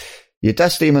out. Your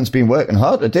test demon's been working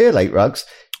hard today, like Rags.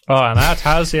 Oh, and that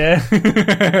has, yeah.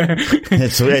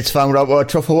 It's found out what a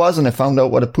truffle was, and it found out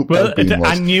what a pooped out bean was.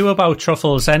 I knew about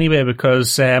truffles anyway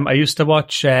because I used to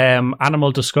watch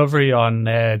Animal Discovery on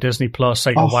Disney Plus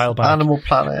a while back. Animal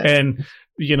Planet. And,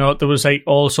 you know, there was like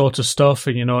all sorts of stuff,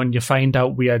 and, you know, and you find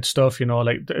out weird stuff, you know,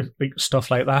 like stuff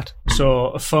like that.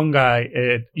 So fungi,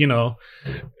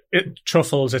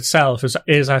 truffles itself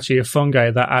is actually a fungi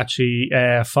that actually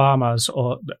farmers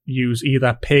use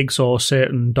either pigs or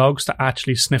certain dogs to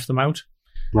actually sniff them out.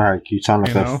 Right, you sound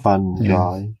like a fun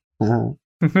guy.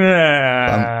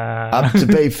 To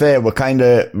be fair, we're kind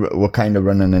of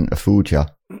running into food here.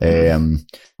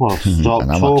 Well, stop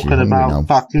talking about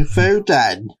fucking food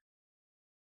then.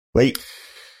 Wait,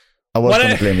 I was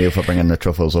going to blame you for bringing the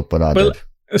truffles up, but I did.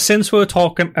 Since we're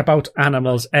talking about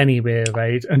animals anyway,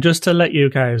 right, and just to let you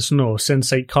guys know,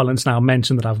 since Colin's now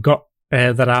mentioned that I've got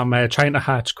that I'm trying to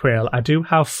hatch quail, I do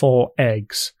have 4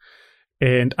 eggs,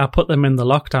 and I put them in the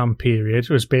lockdown period,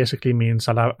 which basically means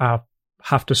that I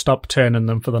have to stop turning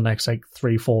them for the next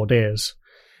 3-4 days,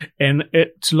 and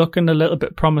it's looking a little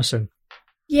bit promising.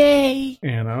 Yay!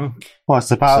 You know, well,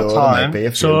 it's about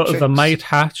time. So they might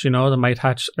hatch. You know, they might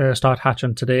start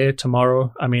hatching today,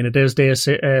 tomorrow. I mean, it is day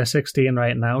 16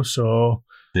 right now. So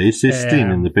day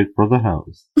 16 in the Big Brother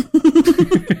house.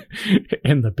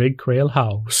 In the big quail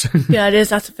house. Yeah, it is.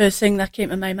 That's the first thing that came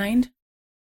to my mind.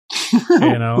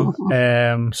 You know,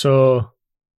 so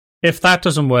if that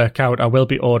doesn't work out, I will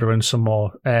be ordering some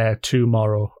more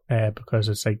tomorrow because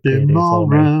it's like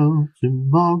tomorrow.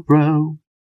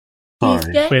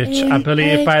 Sorry. Which I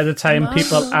believe by the time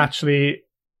people actually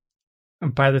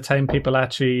by the time people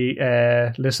actually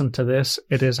listen to this,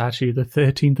 it is actually the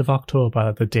 13th of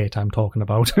October, the date I'm talking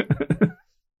about.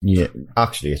 Yeah,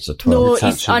 actually, it's the 12th. No, It's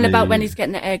he's on about when he's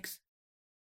getting the eggs.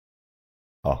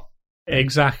 Oh.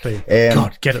 Exactly.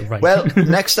 God, get it right. Well,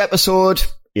 next episode,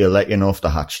 he'll let you know if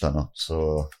they're hatched or not.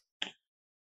 So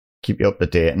keep you up to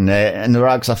date. And the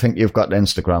Rags, I think you've got the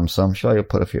Instagram, so I'm sure you'll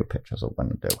put a few pictures up when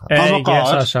they do. Yes,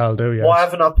 I shall do, yes.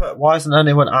 Why hasn't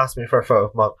anyone asked me for a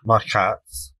photo of my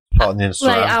cats? Put on the Instagram.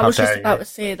 Right, I was just about to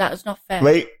say that is not fair.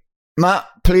 Wait, Matt,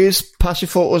 please pass your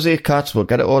photos of your cats. We'll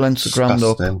get it all Instagrammed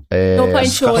up. No point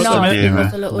showing off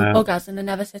because the little No. buggers and they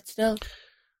never sit still.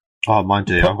 Oh, mine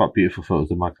do. I've got beautiful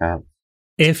photos of my cat.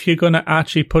 If you're going to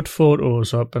actually put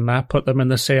photos up and that, put them in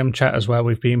the same chat as well,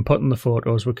 we've been putting the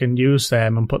photos, we can use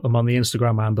them and put them on the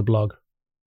Instagram and the blog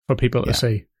for people to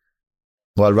see.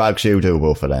 Well, Rags, you do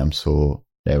both of them, so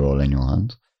they're all in your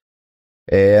hands.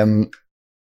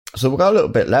 So we've got a little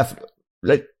bit left.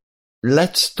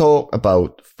 Let's talk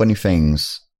about funny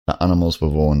things that animals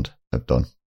we've owned have done.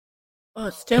 Oh,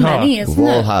 it's too many, isn't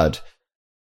it?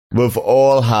 We've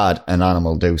all had an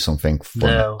animal do something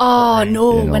funny. No. Oh,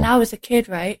 no. You know. When I was a kid,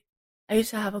 right, I used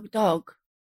to have a dog.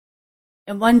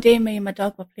 And one day me and my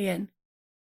dog were playing.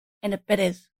 And it bit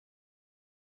us.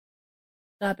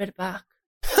 So I bit it back.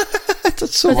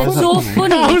 That's so Because it's so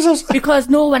funny. Because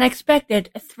no one expected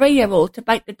a 3-year-old to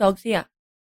bite the dog's ear.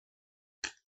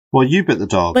 Well, you bit the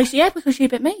dog. But yeah, because she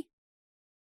bit me.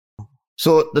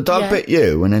 So the dog bit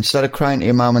you, and instead of crying to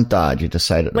your mum and dad, you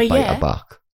decided to bite her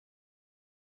back.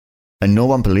 And no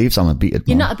one believes I'm a beaten man.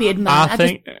 You're not a beaten man.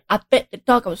 I bit the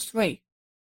dog. I was 3.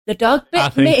 The dog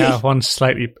bit me. I think I've one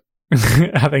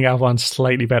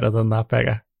slightly better than that,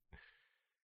 Becca.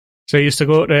 So I used to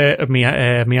go to my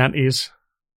auntie's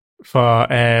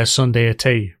for Sunday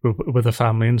tea with the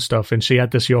family and stuff, and she had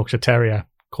this Yorkshire Terrier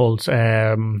called,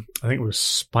 I think it was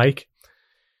Spike.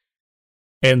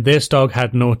 And this dog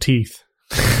had no teeth.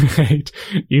 Right?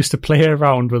 Used to play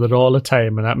around with it all the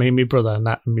time, and that made my brother, and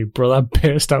my brother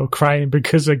burst out crying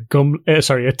because a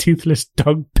toothless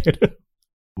dog bit him.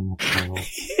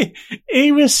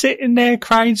 He was sitting there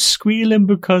crying, squealing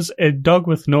because a dog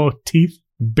with no teeth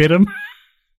bit him.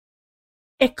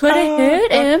 It could have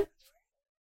hurt him.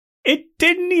 It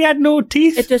didn't. He had no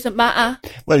teeth. It doesn't matter.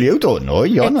 Well, you don't know.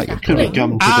 You're Exactly. not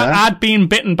your I'd been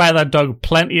bitten by that dog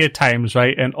plenty of times,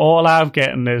 right? And all I've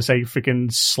getting is a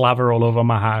freaking slaver all over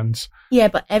my hands. Yeah,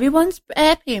 but everyone's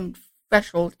pain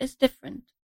threshold is different.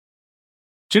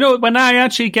 Do you know, when I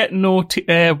actually get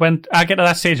when I get to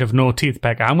that stage of no teeth,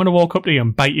 Becca, I'm going to walk up to you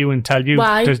and bite you and tell you,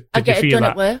 why? Did I get you it feel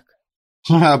done that? at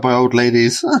work. By old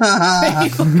ladies.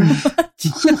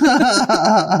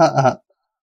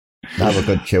 Have a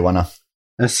good chew on her.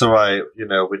 It's alright, we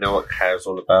know what care's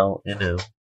all about,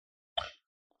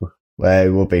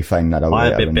 Well, we'll be finding that out I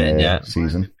later haven't been in bitten the yet.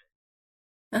 season.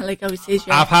 I like how he says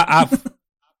yeah.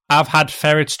 I've had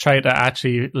ferrets try to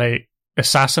actually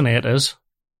assassinate us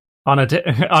on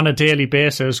a daily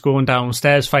basis, going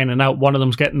downstairs, finding out one of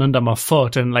them's getting under my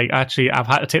foot, and actually I've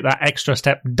had to take that extra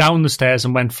step down the stairs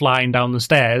and went flying down the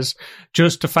stairs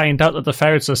just to find out that the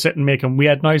ferrets are sitting making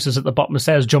weird noises at the bottom of the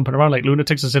stairs, jumping around like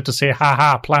lunatics as if to say, "Ha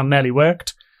ha, plan nearly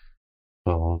worked."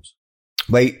 God.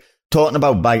 Wait, talking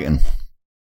about biting.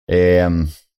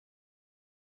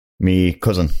 Me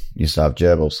cousin used to have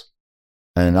gerbils,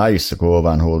 and I used to go over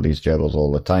and hold these gerbils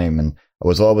all the time, and I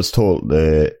was always told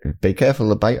to be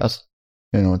careful of biters.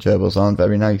 Gerbils aren't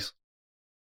very nice.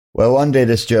 Well, one day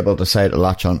this gerbil decided to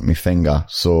latch onto my finger,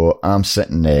 so I'm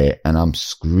sitting there and I'm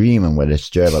screaming with this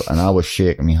gerbil, and I was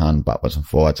shaking my hand backwards and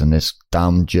forwards, and this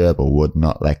damn gerbil would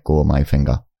not let go of my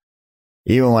finger.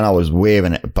 Even when I was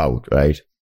waving it about, right?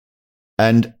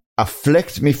 And I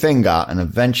flicked my finger, and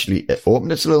eventually it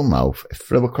opened its little mouth, it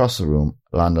flew across the room,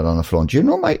 landed on the floor. And do you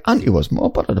know, my auntie was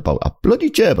more bothered about a bloody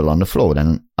gerbil on the floor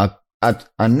than a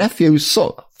nephew's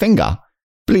finger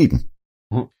bleeding.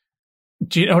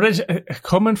 Do you know what it is?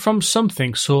 Coming from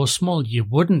something so small, you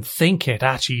wouldn't think it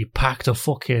actually packed a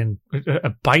fucking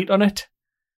a bite on it.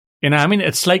 You know what I mean?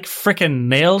 It's like freaking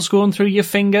nails going through your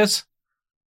fingers.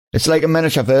 It's like a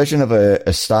miniature version of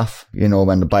a staff,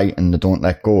 when they bite and they don't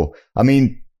let go. I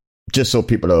mean, just so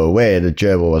people are aware, the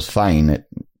gerbil was fine. It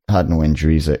had no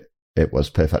injuries. It was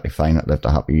perfectly fine. It lived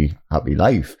a happy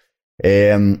life.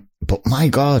 But my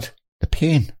God, the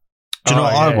pain. Do you know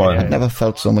what I want? I've never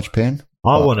felt so much pain.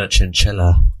 I want a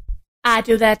chinchilla. I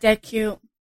do that. They're cute.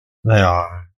 They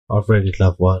are. I'd really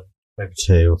love one. Maybe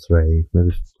 2 or 3.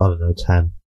 Maybe,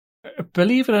 10.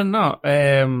 Believe it or not,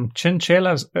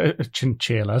 chinchillas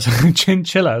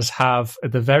have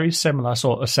the very similar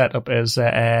sort of setup as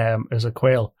a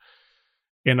quail.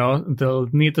 You know, they'll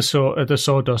need the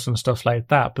sawdust and stuff like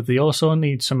that, but they also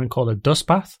need something called a dust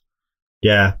bath.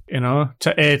 Yeah. You know,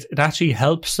 it actually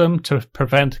helps them to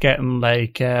prevent getting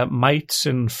like mites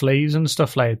and fleas and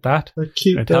stuff like that. They're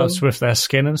cute, it helps with their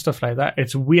skin and stuff like that.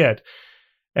 It's weird.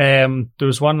 There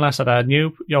was one lass that I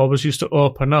knew. You always used to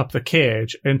open up the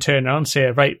cage and turn around and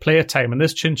say, right, playtime. And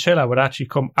this chinchilla would actually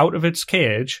come out of its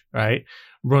cage, right,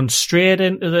 run straight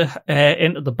into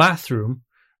the bathroom,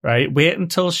 right, wait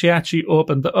until she actually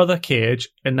opened the other cage,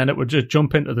 and then it would just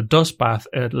jump into the dust bath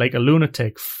like a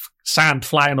lunatic, sand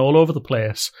flying all over the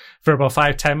place for about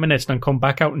 5-10 minutes, and then come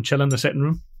back out and chill in the sitting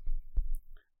room.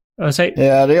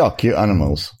 Yeah, they are cute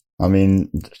animals. I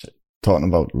mean, talking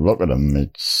about look at them, they're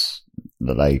just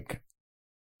like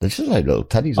little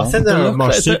teddies. I think they're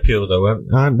marsupial though,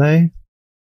 aren't they?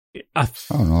 I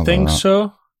think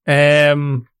so. They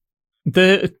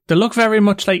look very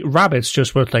much like rabbits,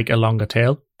 just with like a longer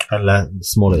tail and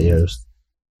smaller ears.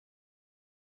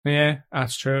 Yeah,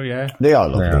 that's true. Yeah, they are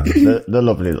lovely. They're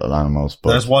lovely little animals. But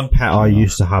there's one pet I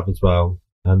used to have as well,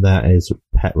 and that is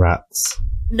pet rats.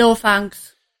 No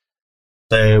thanks.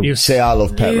 You say I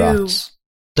love pet rats.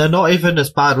 They're not even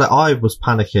as bad. Like, I was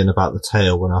panicking about the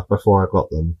tail before I got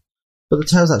them, but the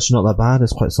tail's actually not that bad.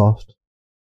 It's quite soft.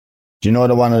 Do you know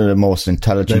they're one of the most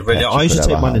intelligent? Really, I used to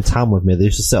take mine in town with me. They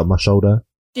used to sit on my shoulder.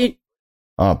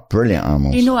 Brilliant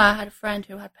animals. You know, I had a friend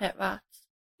who had pet rats.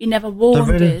 He never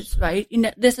warned us, right?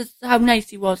 This is how nice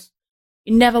he was.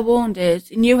 He never warned us.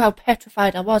 He knew how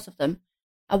petrified I was of them.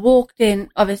 I walked in.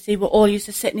 Obviously, we're all used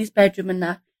to sit in his bedroom and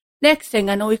that. Next thing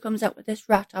I know, he comes out with this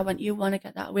rat. I went, "You want to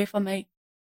get that away from me?"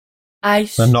 I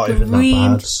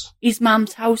screamed his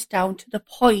mum's house down to the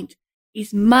point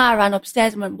his ma ran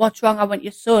upstairs and went, "What's wrong?" I went,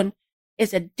 "Your son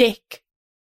is a dick.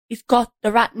 He's got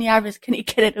the rat in the iris. Can he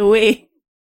get it away?"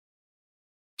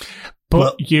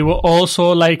 But you were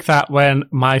also like that when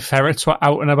my ferrets were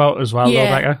out and about as well, though,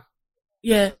 Becca.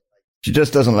 Yeah. She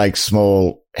just doesn't like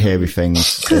small, hairy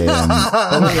things.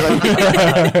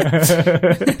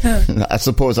 I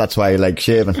suppose that's why you like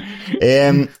shaving.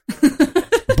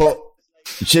 But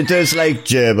she does like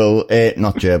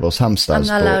not gerbils, hamsters.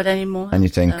 I'm not allowed anymore.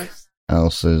 Anything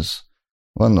else is...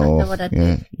 Well, no.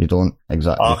 You don't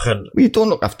exactly... you don't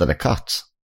look after the cats.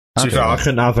 I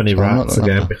couldn't have any rats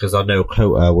again because I know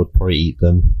Kota would probably eat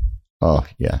them. Oh,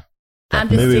 yeah. I'm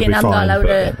just saying I'm not allowed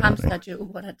a hamster due to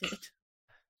what I did.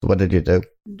 What did you do?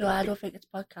 No, I don't think it's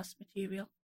podcast material.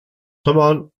 Come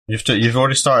on. You've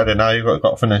already started it now, you've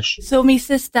got to finish. So my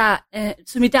sister,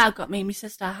 my dad got me and my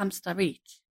sister a hamster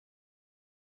each.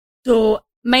 So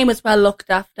mine was well looked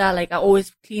after, like I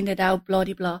always cleaned it out, blah,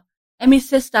 blah, blah. And my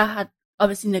sister had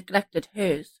obviously neglected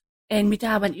hers. And my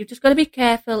dad went, "You've just got to be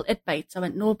careful, it bites." I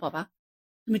went, "No bother."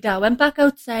 So my dad went back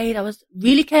outside. I was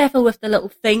really careful with the little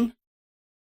thing.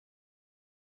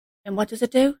 And what does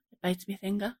it do? It bites my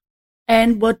finger.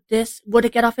 And would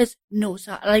it get off his nose?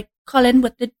 So, like Colin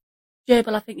with the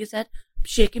gerbil, I think you said,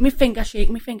 shaking my finger.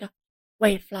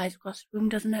 Way it flies across the room,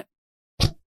 doesn't it?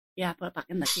 Yeah, I put it back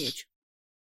in the cage.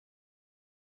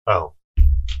 Oh.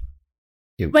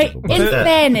 Wait, in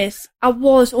fairness, I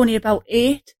was only about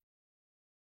 8.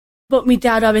 But my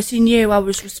dad obviously knew I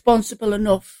was responsible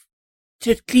enough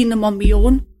to clean them on my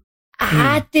own.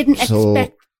 I didn't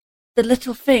expect the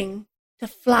little thing to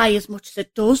fly as much as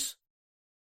it does.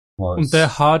 They're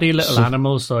hardy little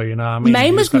animals, though, you know what I mean?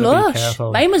 Mine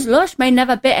was lush. Mine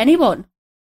never bit anyone.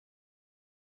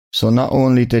 So not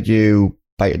only did you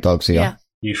bite a dog's ear,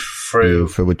 you threw a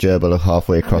gerbil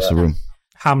halfway across the room.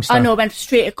 Hamster. I know, went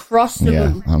straight across the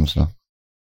room. Yeah, hamster.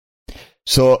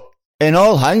 So, in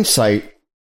all hindsight,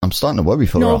 I'm starting to worry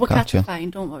for No, our we're cat, yeah. fine,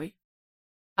 don't worry.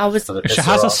 I was... She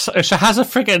has a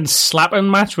friggin' slapping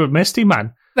match with Misty,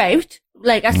 man. Right.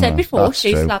 Like I said before,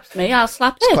 she slaps me, I'll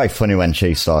slap her. It's quite funny when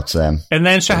she starts... and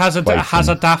then she has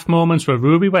a daft moments with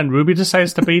Ruby when Ruby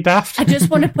decides to be daft. I just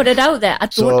want to put it out there. I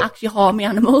don't actually harm my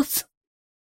animals.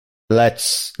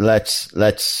 Let's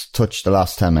touch the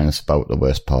last 10 minutes about the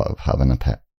worst part of having a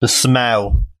pet. The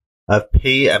smell of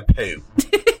pee and poo.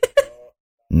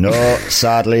 No,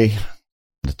 sadly,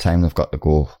 the time they've got to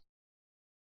go.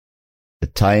 The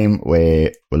time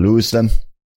where we lose them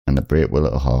and they break with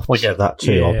little hearts. Well, yeah, that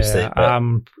too, obviously.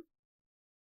 But...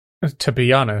 to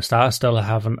be honest, I still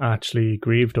haven't actually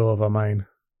grieved over mine.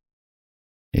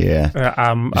 Yeah.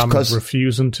 I'm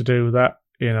refusing to do that,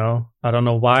 you know. I don't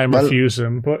know why I'm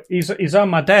refusing, but he's on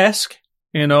my desk,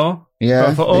 you know.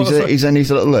 Yeah, he's in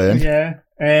his little learn. Yeah.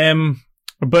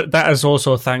 But that is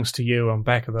also thanks to you and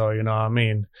Becca, though, you know what I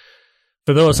mean?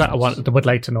 For those that would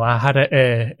like to know, I had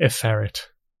a ferret.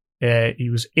 He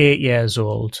was 8 years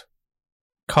old.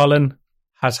 Colin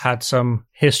has had some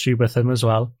history with him as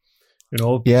well. You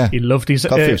know, Yeah. he loved his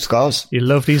Got a few scars. he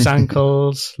loved his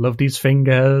ankles, loved his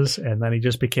fingers, and then he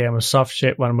just became a soft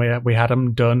shit when we had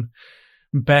him done.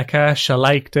 Becca, she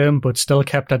liked him, but still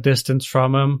kept her distance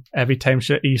from him. Every time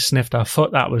he sniffed her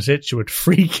foot, that was it. She would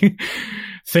freak,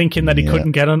 thinking that he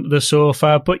couldn't get onto the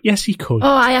sofa. But yes, he could. Oh,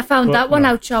 I found that one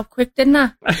out sharp quick, didn't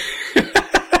I?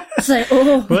 It's like,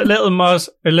 oh. But Little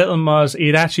Moz,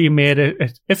 he'd actually made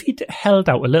it. If he'd held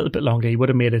out a little bit longer, he would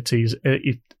have made it to his,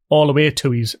 all the way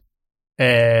to his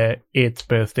 8th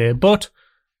birthday. But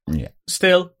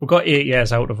still, we got 8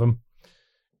 years out of him,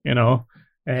 you know.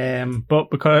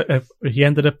 But because he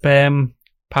ended up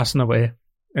passing away,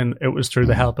 and it was through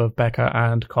the help of Becca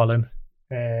and Colin,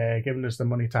 giving us the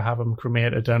money to have him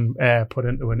cremated and put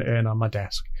into an urn on my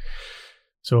desk.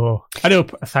 So I do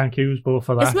thank yous both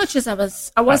for that. As much as I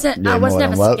was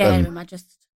never scared of him.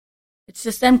 It's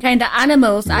just them kind of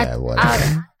animals.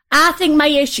 I think my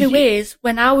issue is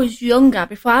when I was younger,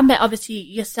 before I met obviously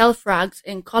yourself, Rags,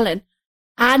 and Colin,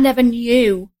 I never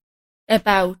knew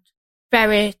about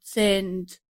ferrets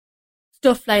and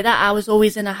stuff like that. I was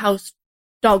always in a house,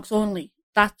 dogs only.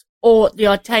 That's or the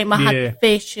odd time I had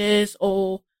fishes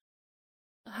or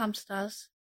hamsters.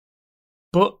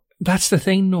 But that's the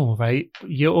thing, though, right?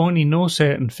 You only know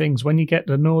certain things when you get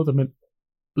to know them and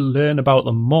learn about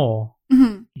them more.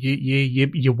 Mm-hmm.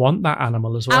 You want that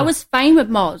animal as well. I was fine with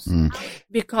Moz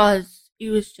because he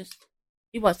was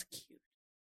cute.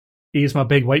 He's my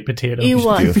big white potato. He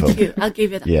was cute. I'll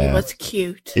give you that. Yeah. He was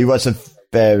cute. He was a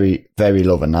very, very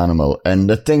loving animal. And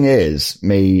the thing is,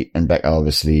 me and Becca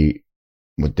obviously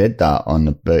we did that on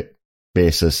the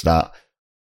basis that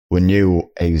we knew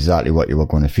exactly what you were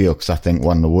going to feel. Because I think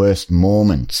one of the worst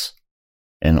moments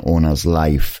in an owner's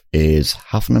life is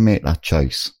having to make that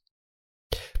choice.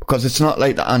 Because it's not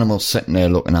like the animal's sitting there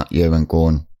looking at you and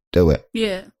going, do it.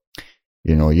 Yeah.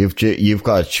 You know, you've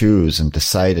got to choose and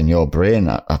decide in your brain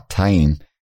at that time,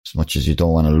 as much as you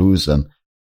don't want to lose them,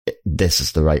 this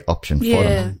is the right option for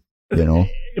them, you know?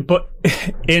 But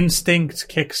instinct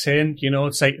kicks in, you know,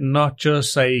 it's like not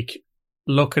just like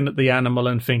looking at the animal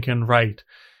and thinking, right,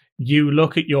 you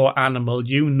look at your animal,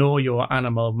 you know your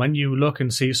animal. When you look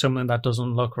and see something that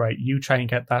doesn't look right, you try and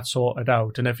get that sorted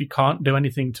out. And if you can't do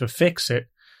anything to fix it,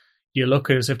 you look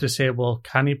as if to say, well,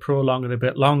 can you prolong it a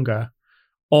bit longer?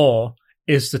 Or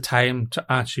is the time to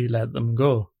actually let them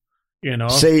go, you know?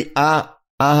 See, I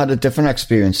had a different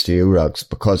experience to you, Rugs,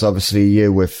 because obviously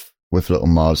you with little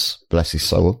Moz, bless his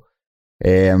soul,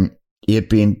 he had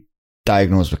been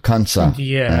diagnosed with cancer.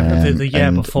 Yeah, the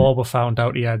year before we found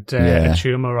out he had a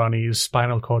tumour on his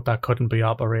spinal cord that couldn't be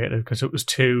operated because it was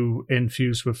too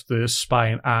infused with the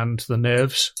spine and the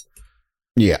nerves.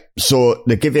 Yeah, so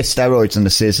they give you steroids and they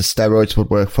say the steroids would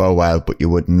work for a while, but you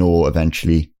would know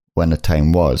eventually when the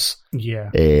time was.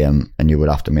 Yeah. And you would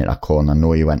have to make that call. And I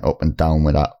know you went up and down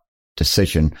with that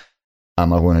decision.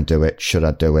 Am I going to do it? Should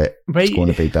I do it? Right. It's going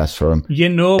to be best for them. You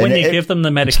know, when you give them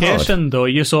the medication, though,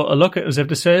 you sort of look at it as if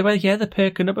to say, well, yeah, they're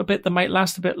perking up a bit. They might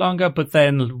last a bit longer. But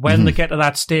then when they get to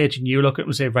that stage and you look at it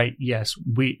and say, right, yes,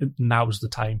 now's the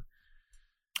time.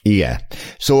 Yeah.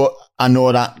 So I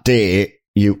know that day,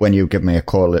 when you give me a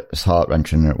call, it was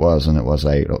heart-wrenching, and it was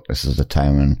like, look, this is the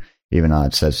time. And even I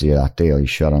had said to you that day, are you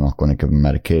sure I'm not going to give him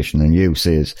medication? And you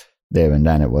says there and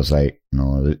then it was like,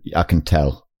 no, I can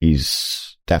tell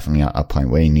he's definitely at a point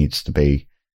where he needs to be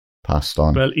passed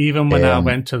on. Well, even when I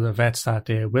went to the vets that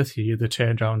day with you, they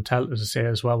turned around and told us to say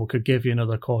as well, we could give you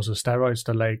another course of steroids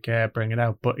to bring it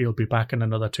out, but he'll be back in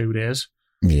another 2 days.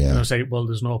 Yeah. And I was like, well,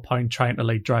 there's no point trying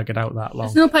to drag it out that long.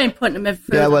 There's no point putting him in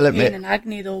further pain and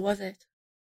agony though, was it?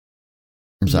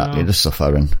 Exactly, the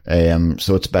suffering.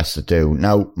 So it's best to do.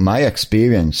 Now, my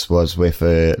experience was with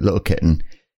a little kitten.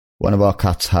 One of our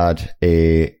cats had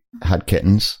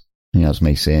kittens. You know, as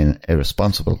me saying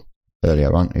irresponsible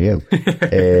earlier on to you.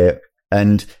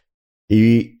 And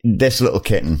this little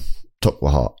kitten took the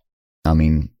heart. I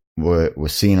mean, we're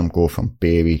seeing him go from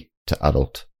baby to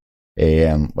adult.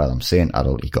 Well, I'm saying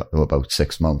adult. He got to about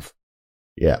 6 months.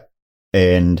 Yeah,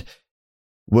 and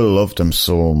we loved him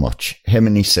so much. Him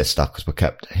and his sister, because we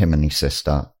kept him and his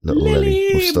sister, little Lily.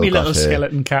 We've still got little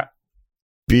skeleton cat.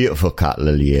 Beautiful cat,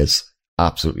 Lily is.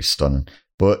 Absolutely stunning.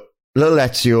 But little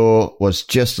Ezio was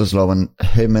just as loving.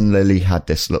 Him and Lily had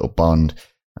this little bond.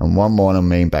 And one morning,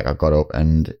 me and Becca got up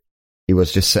and he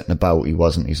was just sitting about. He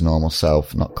wasn't his normal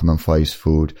self, not coming for his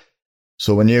food.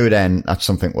 So we knew then that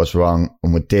something was wrong.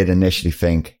 And we did initially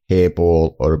think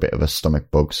hairball or a bit of a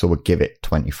stomach bug. So we'd give it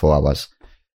 24 hours.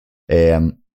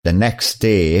 The next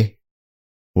day,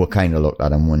 we kind of looked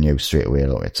at him. We knew straight away,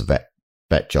 look, it's a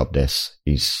vet job, this.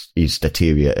 He's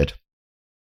deteriorated.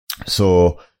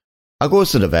 So I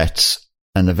goes to the vets,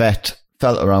 and the vet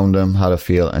felt around him, had a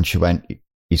feel, and she went,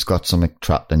 he's got something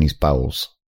trapped in his bowels.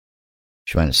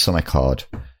 She went, it's something hard.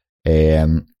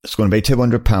 It's going to be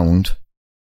 £200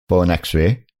 for an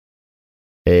x-ray,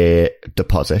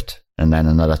 deposit, and then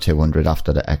another 200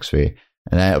 after the x-ray.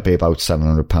 And then it'll be about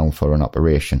 £700 for an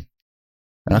operation.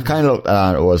 And I kind of looked at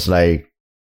that and it was like,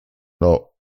 look,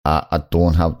 I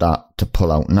don't have that to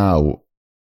pull out now.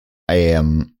 I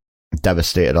am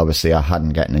devastated. Obviously, I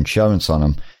hadn't gotten insurance on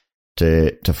him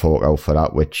to fork out for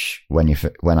that, which when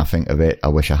I think of it, I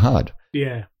wish I had.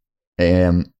 Yeah.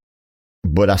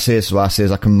 But I says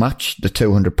I can match the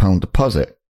 £200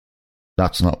 deposit.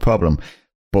 That's not a problem.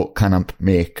 But can I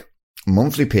make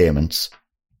monthly payments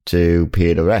to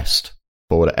pay the rest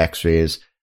for the x-rays,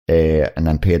 and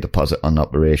then pay a deposit on the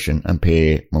operation and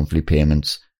pay monthly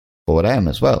payments for them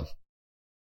as well?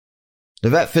 The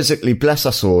vet physically, bless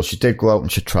her soul, she did go out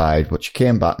and she tried, but she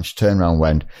came back and she turned around and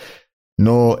went,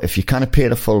 no, if you can't pay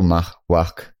the full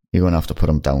whack, you're going to have to put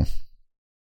them down.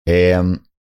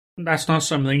 That's not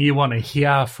something you want to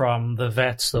hear from the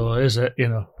vets, though, is it? You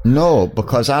know. No,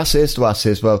 because I says,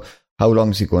 well, how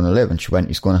long is he going to live? And she went,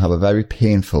 he's going to have a very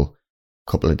painful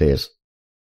couple of days.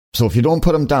 So if you don't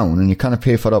put him down and you can't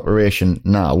pay for the operation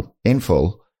now in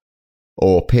full,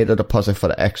 or pay the deposit for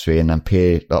the x-ray and then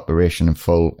pay the operation in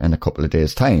full in a couple of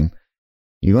days' time,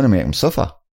 you're going to make him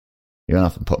suffer. You're going to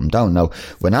have to put him down. Now,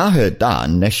 when I heard that,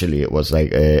 initially it was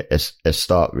like a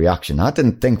start reaction. I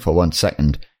didn't think for 1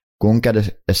 second, go and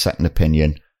get a second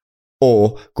opinion,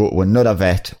 or go to another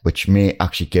vet, which may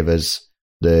actually give us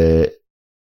the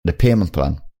payment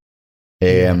plan.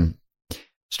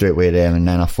 Straight away there, and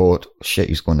then I thought, shit,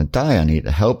 he's going to die. I need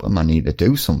to help him. I need to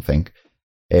do something.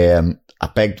 I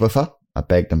begged with her. I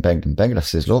begged and begged and begged. I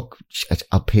says, look,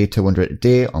 I'll pay 200 a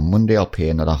day. On Monday, I'll pay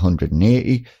another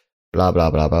 180. Blah, blah,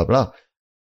 blah, blah, blah.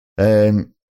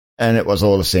 And it was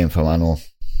all the same for me. I know.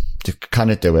 To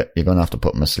kind of do it, you're going to have to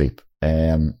put him asleep.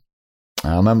 I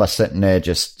remember sitting there,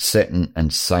 just sitting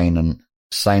and signing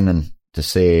to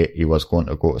say he was going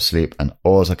to go to sleep. And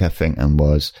all I kept thinking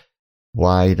was,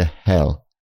 why the hell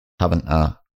haven't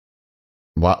I,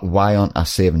 why aren't I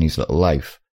saving his little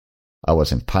life? I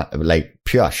was in like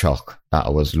pure shock that I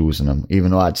was losing him, even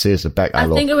though I'd say to Becca, I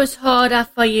think it was harder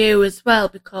for you as well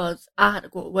because I had to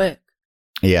go to work.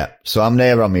 Yeah, so I'm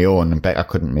there on my own, and Becca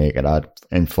couldn't make it. I'd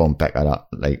informed Becca that,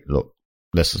 like, look,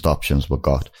 this is the options we've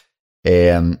got.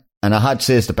 And I had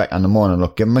says to Becca in the morning,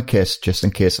 look, give him a kiss just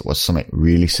in case it was something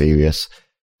really serious.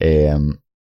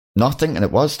 Not thinking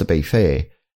it was, to be fair,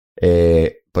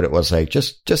 but it was like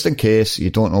just in case,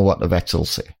 you don't know what the vets will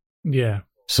say. Yeah.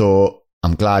 So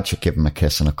I'm glad she gave him a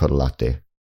kiss and a cuddle that day,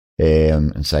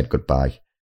 and said goodbye.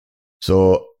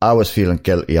 So I was feeling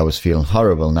guilty. I was feeling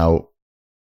horrible. Now,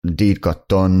 the deed got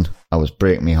done. I was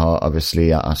breaking my heart.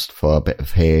 Obviously, I asked for a bit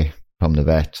of hair from the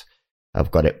vet. I've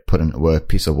got it put into a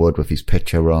piece of wood with his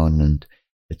picture on, and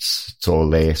it's all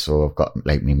there. So I've got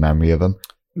like my memory of him.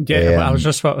 Yeah, I was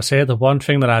just about to say, the one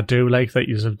thing that I do like that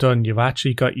you have done, you've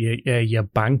actually got your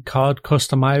bank card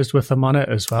customized with them on it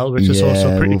as well, which is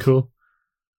also pretty cool.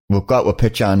 We've got a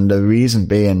picture, and the reason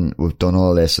being we've done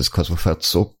all this is because we felt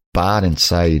so bad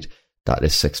inside that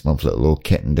this 6-month little old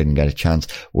kitten didn't get a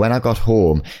chance. When I got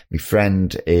home, my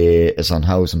friend is on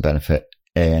housing benefit,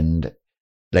 and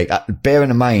like, bearing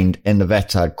in mind, in the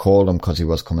vet, I'd called him because he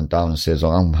was coming down and says,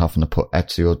 oh, I'm having to put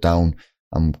Ezio down.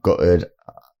 I'm gutted.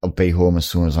 I'll be home as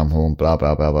soon as I'm home, blah,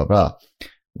 blah, blah, blah, blah.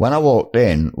 When I walked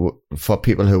in, for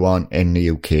people who aren't in the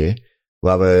UK, we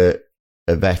have a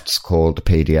vet's called the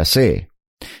PDSA.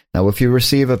 Now, if you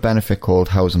receive a benefit called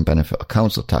housing benefit or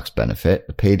council tax benefit,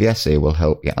 the PDSA will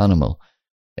help your animal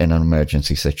in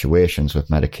emergency situations with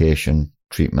medication,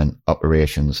 treatment,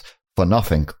 operations for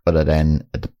nothing other than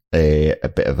a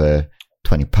bit of a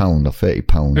 £20 or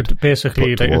 £30. It's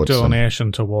basically like a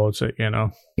donation towards it, you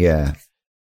know. Yeah.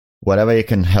 Whatever you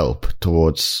can help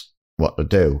towards what to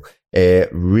do.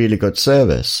 Really good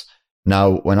service.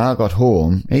 Now, when I got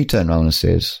home, he turned around and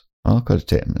says, oh, I could have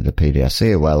taken him to the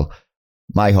PDSA. Well,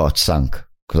 my heart sank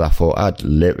because I thought I'd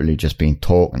literally just been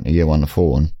talking to you on the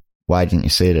phone. Why didn't you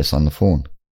say this on the phone?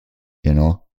 You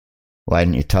know? Why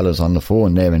didn't you tell us on the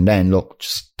phone there and then, look,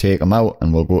 just take him out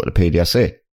and we'll go to the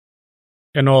PDSA?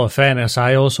 In all fairness,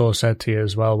 I also said to you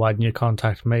as well, why didn't you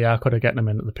contact me? I could have gotten him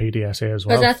into the PDSA as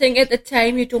well. Because I think at the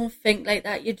time you don't think like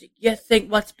that. You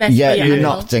think what's best for your animal. Yeah, you're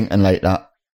not thinking like that.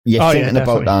 You're thinking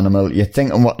about the animal. You're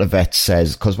thinking what the vet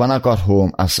says. Because when I got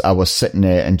home, I was sitting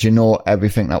there, and you know,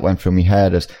 everything that went through my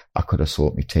head is, I could have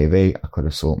sold my TV, I could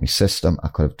have sold my system, I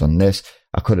could have done this,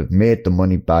 I could have made the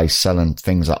money by selling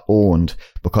things I owned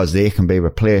because they can be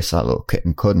replaced. That little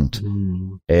kitten couldn't.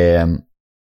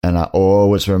 And I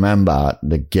always remember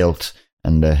the guilt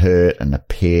and the hurt and the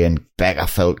pain. Becca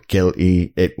felt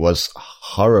guilty. It was a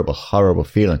horrible, horrible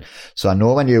feeling. So I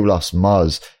know when you lost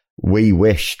Moz, we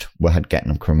wished we had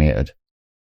gotten him cremated.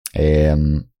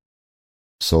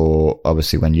 So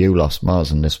obviously when you lost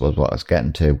Moz, and this was what I was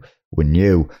getting to, we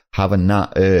knew having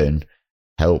that urn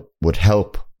would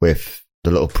help with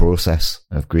the little process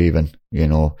of grieving, you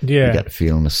know. Yeah. You get the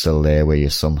feeling it's still there where you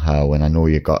somehow, and I know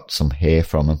you got some hair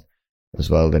from him as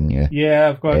well, didn't you? Yeah,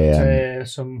 I've got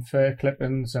some fur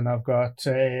clippings, and I've got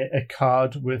a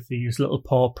card with these little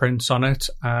paw prints on it,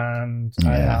 and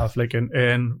I have like an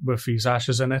urn with these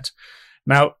ashes in it.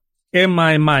 Now, in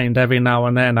my mind, every now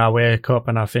and then I wake up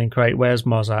and I think, right, where's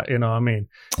Moz at? You know what I mean?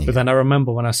 Yeah. But then I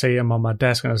remember when I see him on my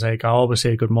desk, and I was like, I always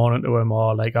say good morning to him,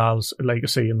 or like I'll like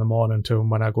say in the morning to him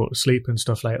when I go to sleep and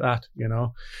stuff like that, you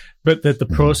know. But the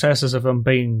processes of him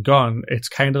being gone, it's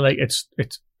kind of like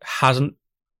it hasn't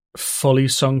fully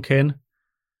sunk in,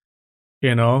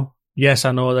 you know. Yes,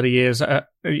 I know that he is, and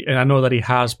I know that he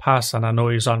has passed, and I know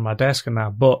he's on my desk and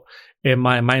that. But in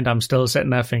my mind, I'm still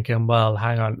sitting there thinking, well,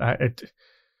 hang on,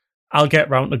 I'll get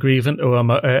round to grieving to him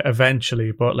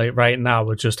eventually, but like right now,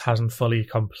 it just hasn't fully,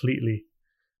 completely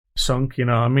sunk. You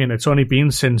know what I mean? It's only been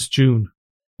since June.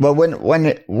 Well,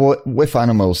 with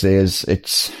animals,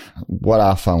 it's what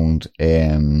I found.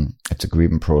 It's a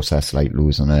grieving process, like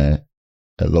losing a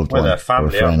loved one, they're family, or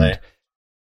a friend. aren't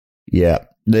they? Yeah,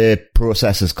 the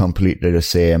process is completely the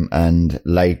same, and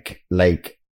like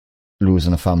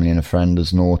losing a family and a friend,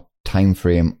 there's no time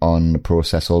frame on the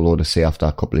process, although they say after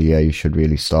a couple of years you should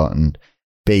really start and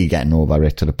be getting over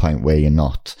it to the point where you're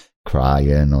not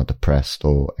crying or depressed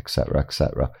or etc.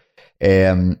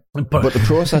 But the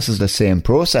process is the same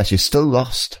process. You still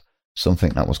lost something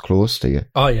that was close to you.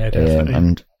 Oh yeah, definitely.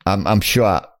 And I'm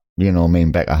sure, you know, me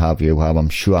and Becca have, I'm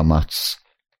sure Matt's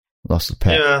lost a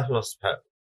pet. Yeah, lost a pet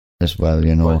as well,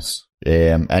 you know.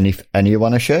 Any you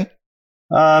want to share?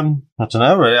 I don't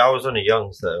know really. I was only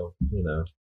young, so you know.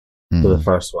 For the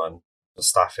first one, the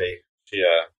Staffy, she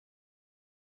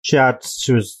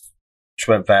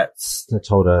went vets. They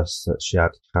told us that she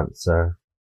had cancer.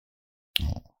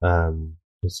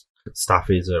 Because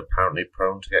Staffies are apparently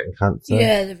prone to getting cancer.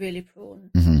 Yeah, they're really prone.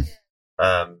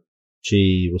 Mm-hmm.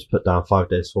 She was put down 5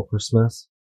 days before Christmas,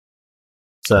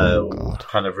 so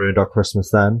kind of ruined our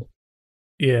Christmas then.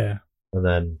 Yeah, and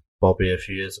then Bobby a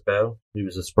few years ago, he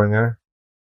was a Springer.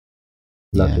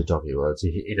 Lovely dog he was.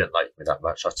 He didn't like me that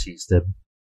much. I teased him.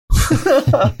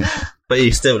 But he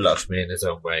still loved me in his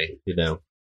own way, you know.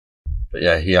 But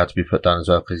yeah, he had to be put down as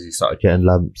well because he started getting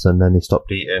lumps and then he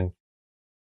stopped eating.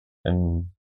 And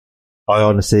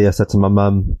I said to my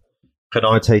mum, can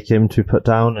I take him to put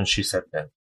down? And she said no.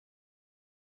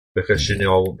 Because she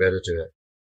knew I wouldn't be able to do it.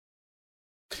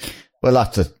 Well,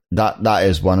 that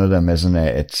is one of them, isn't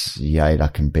it? It's,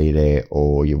 that can be there,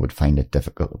 or you would find it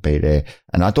difficult to be there.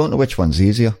 And I don't know which one's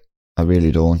easier. I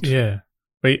really don't. Yeah.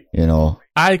 Wait. You know.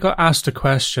 I got asked a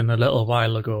question a little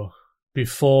while ago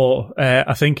before,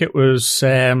 I think it was,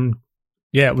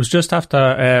 it was just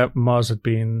after Moz had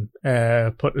been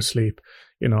put to sleep,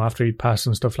 you know, after he'd passed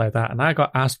and stuff like that. And I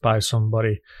got asked by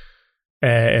somebody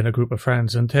in a group of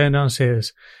friends and turned around and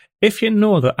says, if you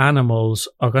know that animals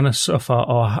are going to suffer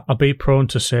or be prone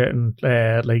to certain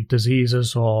like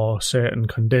diseases or certain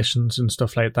conditions and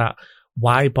stuff like that,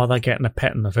 why bother getting a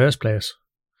pet in the first place?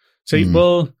 See,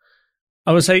 well,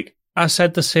 I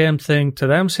said the same thing to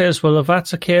them. Says, well, if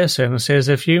that's the case, then it says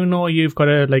if you know you've got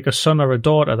a son or a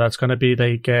daughter that's going to be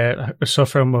like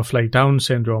suffering with like Down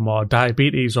syndrome or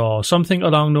diabetes or something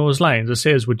along those lines, it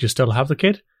says, would you still have the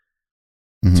kid?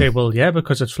 Mm-hmm. Say, well, yeah,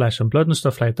 because it's flesh and blood and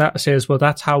stuff like that. It says, well,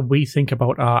 that's how we think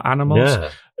about our animals. Yeah.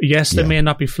 Yes, they may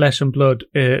not be flesh and blood,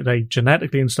 like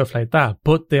genetically and stuff like that,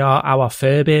 but they are our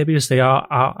fur babies. They are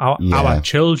our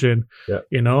children. Yeah.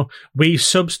 You know, we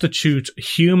substitute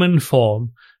human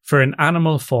form for an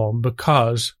animal form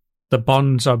because the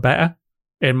bonds are better.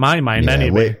 In my mind,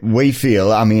 anyway. I feel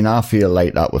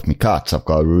like that with my cats. I've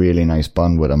got a really nice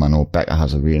bond with them. I know Becca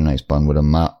has a really nice bond with them.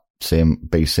 Matt. Same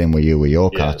with you with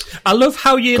your cat. I love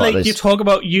how you talk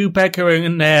about you, Becca,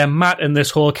 and Matt in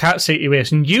this whole cat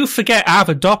situation. You forget I've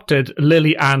adopted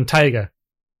Lily and Tiger.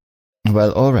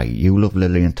 Well, all right, you love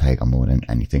Lily and Tiger more than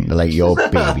anything. They're like your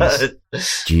babies.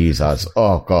 Jesus,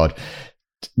 oh God,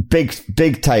 big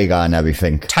Tiger and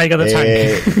everything. Tiger the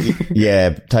Tank. Yeah,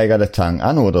 Tiger the Tank.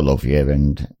 I know they love you,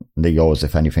 and they're yours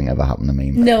if anything ever happened to me.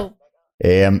 No.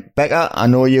 Becca, I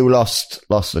know you lost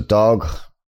a dog.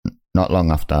 Not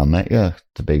long after I met you,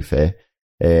 to be fair.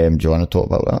 Do you want to talk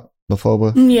about that before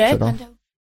we sit off?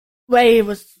 Well, it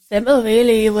was simple,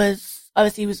 really. He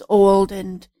was old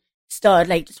and started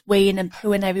like just weighing and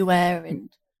pooing everywhere, and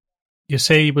You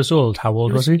say he was old. How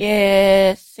old was he?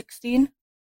 Yeah, 16.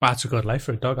 That's a good life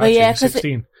for a dog, Well, actually, yeah, 'cause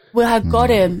 16. We had got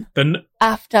him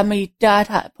after my dad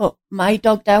had to put my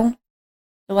dog down,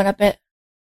 the one I bit.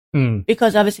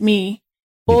 Because obviously me,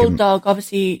 old dog,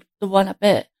 obviously the one I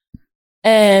bit,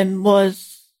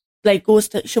 was like,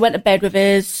 she went to bed with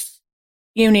his,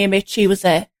 you name it, she was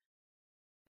there.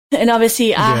 And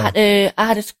obviously I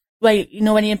had to, like, you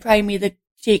know, when you prime me, they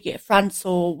take you to France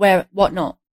or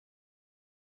whatnot.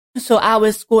 So I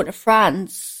was going to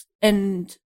France,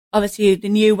 and obviously they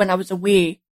knew when I was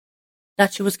away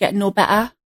that she was getting no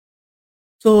better.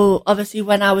 So obviously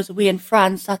when I was away in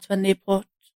France, that's when they put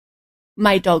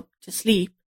my dog to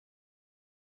sleep.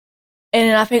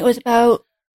 And I think it was about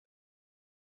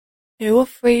 2 or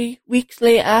 3 weeks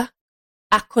later,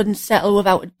 I couldn't settle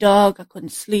without a dog. I couldn't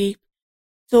sleep.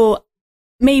 So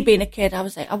me being a kid, I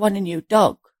was like, I want a new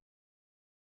dog.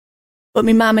 But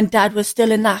my mum and dad were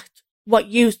still in that. What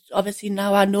used, obviously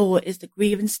now I know, is the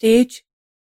grieving stage.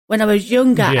 When I was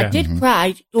younger, I did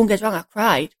cry. Don't get me wrong, I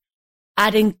cried. I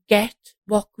didn't get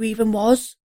what grieving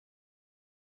was.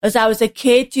 As I was a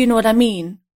kid, do you know what I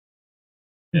mean?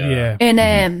 Yeah.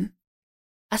 And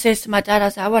I says to my dad, I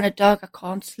said, I want a dog. I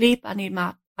can't sleep. I need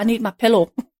my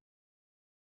pillow.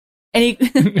 And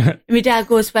my dad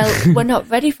goes, well, we're not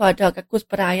ready for a dog. I goes,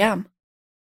 but I am.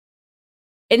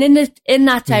 And in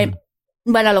that time,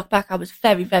 when I look back, I was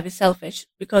very, very selfish,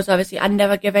 because obviously I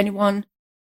never give anyone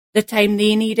the time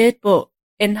they needed. But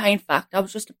in hindsight, I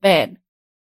was just a bairn.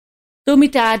 So my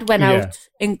dad went out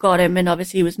and got him, and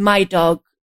obviously he was my dog.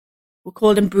 We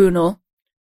called him Bruno.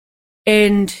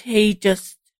 And he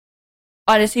just,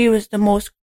 honestly, he was the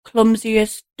most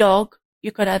clumsiest dog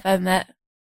you could have ever met,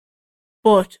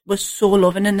 but was so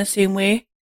loving in the same way.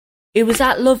 He was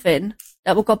that loving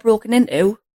that we got broken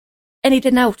into, and he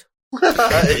didn't out. He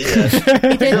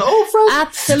didn't.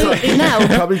 Absolutely no.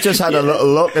 Probably just had a little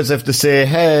look as if to say,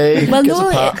 hey. Well, no,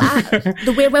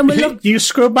 the way when we looked, you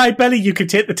scrub my belly, you could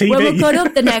take the TV. When we got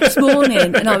up the next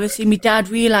morning, and obviously my dad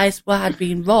realised we had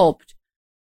been robbed.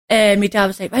 My dad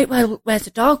was like, right, well, where's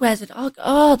the dog? Where's the dog?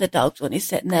 Oh, the dog's only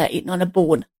sitting there eating on a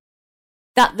bone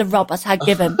that the robbers had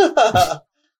given.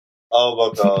 Oh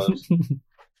my God.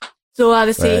 So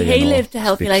obviously he lived a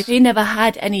healthy life. He never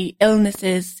had any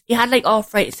illnesses. He had like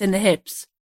arthritis in the hips,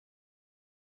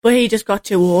 but he just got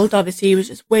too old. Obviously he was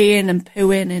just weighing and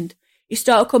pooing, and he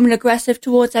started coming aggressive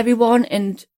towards everyone,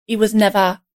 and he was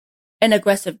never an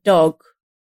aggressive dog.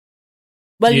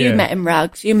 Well, you met him,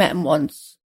 Rags. You met him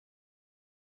once.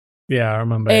 Yeah, I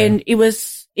remember. And he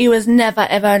was never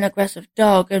ever an aggressive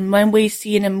dog. And when we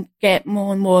seen him get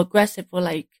more and more aggressive, we're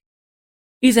like,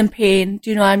 he's in pain. Do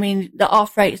you know what I mean? The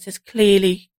arthritis is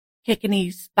clearly kicking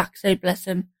his backside, bless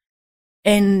him.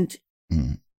 And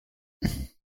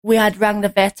we had rang the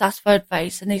vet, asked for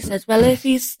advice, and he says, well, if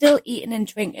he's still eating and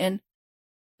drinking,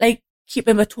 like, keep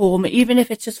him at home, even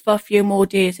if it's just for a few more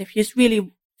days, if you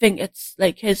really think it's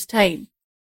like his time.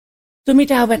 So my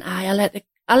dad went, I'll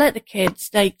let the kids,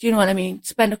 like, do you know what I mean?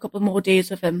 Spend a couple more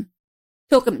days with him,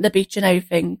 took him to the beach and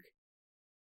everything.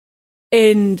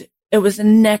 And it was the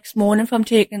next morning from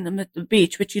taking them at the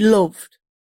beach, which he loved.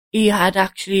 He had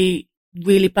actually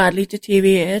really badly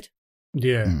deteriorated.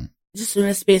 Yeah. Just in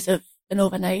the space of an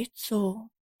overnight, so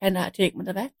I had to take him to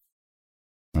the vet.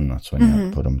 And that's when you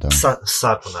had to put him down.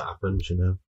 Sad when that happens, you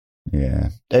know. Yeah.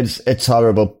 It's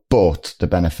horrible, but the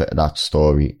benefit of that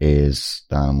story is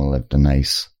the animal lived a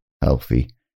nice, healthy,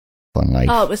 fun life.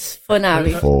 Oh, it was fun,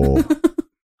 Harry.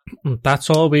 That's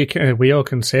all we all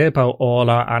can say about all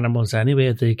our animals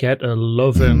anyway. They get a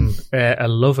loving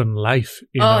life.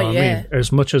 You know what I mean?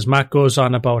 As much as Matt goes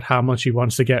on about how much he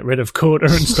wants to get rid of Coda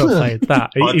and stuff like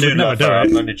that, he would never do it.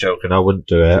 I'm only joking. I wouldn't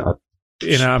do it.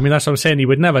 You know, I mean, that's what I'm saying. He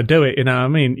would never do it. You know what I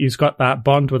mean? He's got that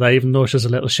bond with her, even though she's a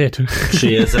little shit.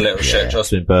 She is a little shit,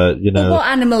 trust me. But you know, but what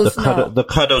animals the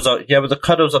cuddles I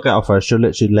get off her. She'll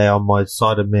literally lay on my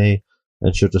side of me,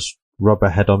 and she'll just rub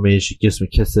her head on me. She gives me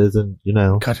kisses, and you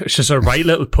know, God, she's a right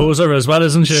little poser as well,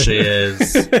 isn't she? She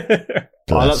is.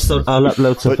 I'll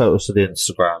upload some photos to the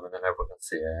Instagram, and then everyone can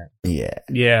see it.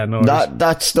 Yeah. No,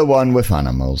 that's the one with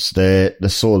animals. They're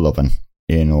so loving,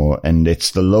 you know, and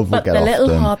it's the love we get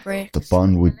off them, the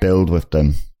bond we build with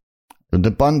them. The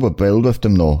bond we build with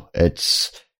them, though,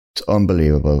 it's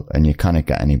unbelievable, and you can't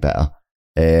get any better.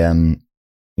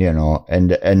 You know,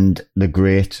 and the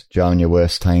great during your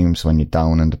worst times when you're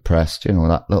down and depressed, you know,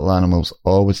 that little animal's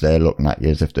always there looking at you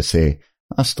as if to say,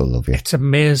 I still love you. It's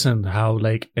amazing how,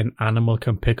 like, an animal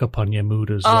can pick up on your mood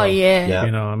as well. Oh, yeah.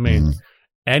 You know what I mean?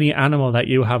 Any animal that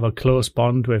you have a close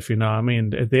bond with, you know what I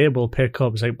mean, they will pick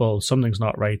up, it's like, well, something's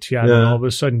not right. Yeah. And all of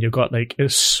a sudden you've got, like,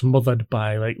 it's smothered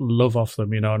by, like, love off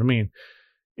them, you know what I mean?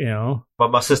 you know.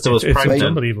 But my sister was It's pregnant.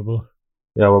 unbelievable.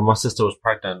 Yeah, when my sister was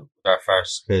pregnant with our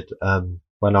first kid,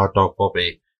 when our dog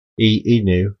Bobby, he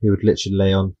knew. He would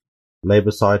literally lay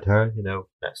beside her, you know,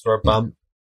 next to her bump,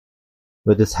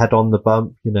 with his head on the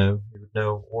bump, you know. He would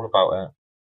know all about it.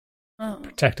 Oh.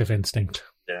 Protective instinct.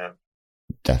 Yeah.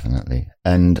 Definitely.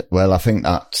 And, well, I think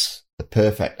that's the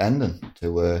perfect ending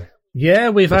to... Yeah,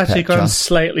 we've actually gone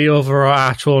slightly over our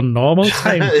actual normal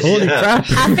time. Holy crap.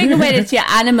 I think when it's your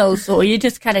animals, so you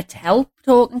just kind of help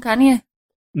talking, can you?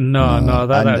 No,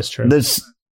 that's true. There's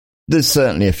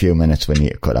certainly a few minutes we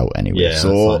need to cut out anyway, Yeah,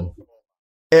 so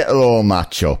it'll all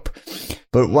match up.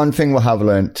 But one thing we have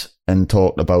learnt and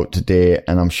talked about today,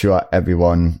 and I'm sure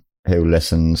everyone who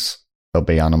listens will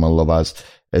be animal lovers,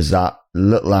 is that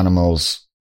little animals,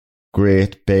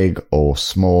 great, big or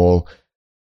small,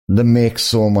 they make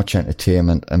so much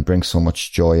entertainment and bring so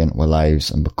much joy into our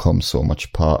lives and become so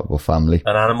much part of our family.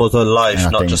 And animals are life,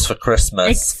 not just for Christmas.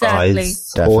 Exactly.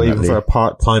 Guys, or even for a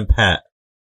part-time pet.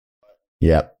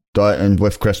 Yeah. And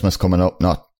with Christmas coming up,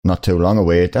 not too long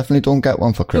away, definitely don't get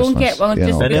one for Christmas. Don't get one,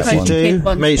 just And if you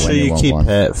do, make sure you keep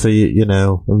it for you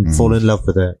know, and fall in love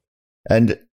with it.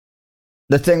 And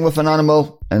the thing with an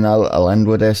animal, and I'll end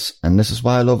with this, and this is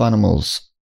why I love animals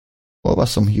over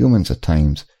some humans at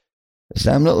times, is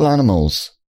them little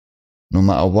animals, no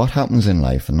matter what happens in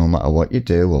life and no matter what you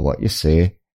do or what you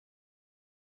say,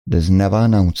 there's never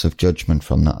an ounce of judgment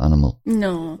from that animal.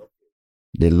 No.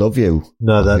 They love you.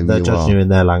 No, they're judging you in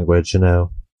their language, you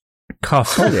know.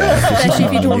 Cough. Oh, yeah. Especially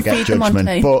if you don't feed them on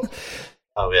time. But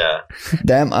oh, yeah.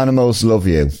 them animals love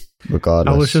you,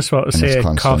 regardless. I was just about to say,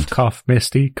 cough, cough,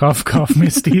 Misty. Cough, cough,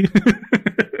 Misty.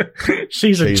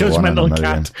 She's a judgmental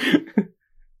cat.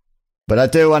 But I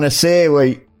do want to say,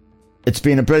 it's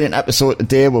been a brilliant episode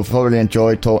today. We've thoroughly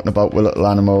enjoyed talking about little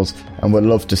animals, and we'd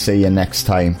love to see you next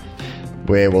time,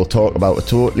 where we'll talk about a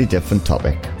totally different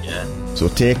topic. Yeah. So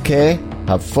take care,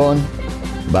 have fun,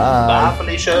 bye. Bye,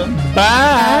 Felicia.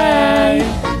 Bye.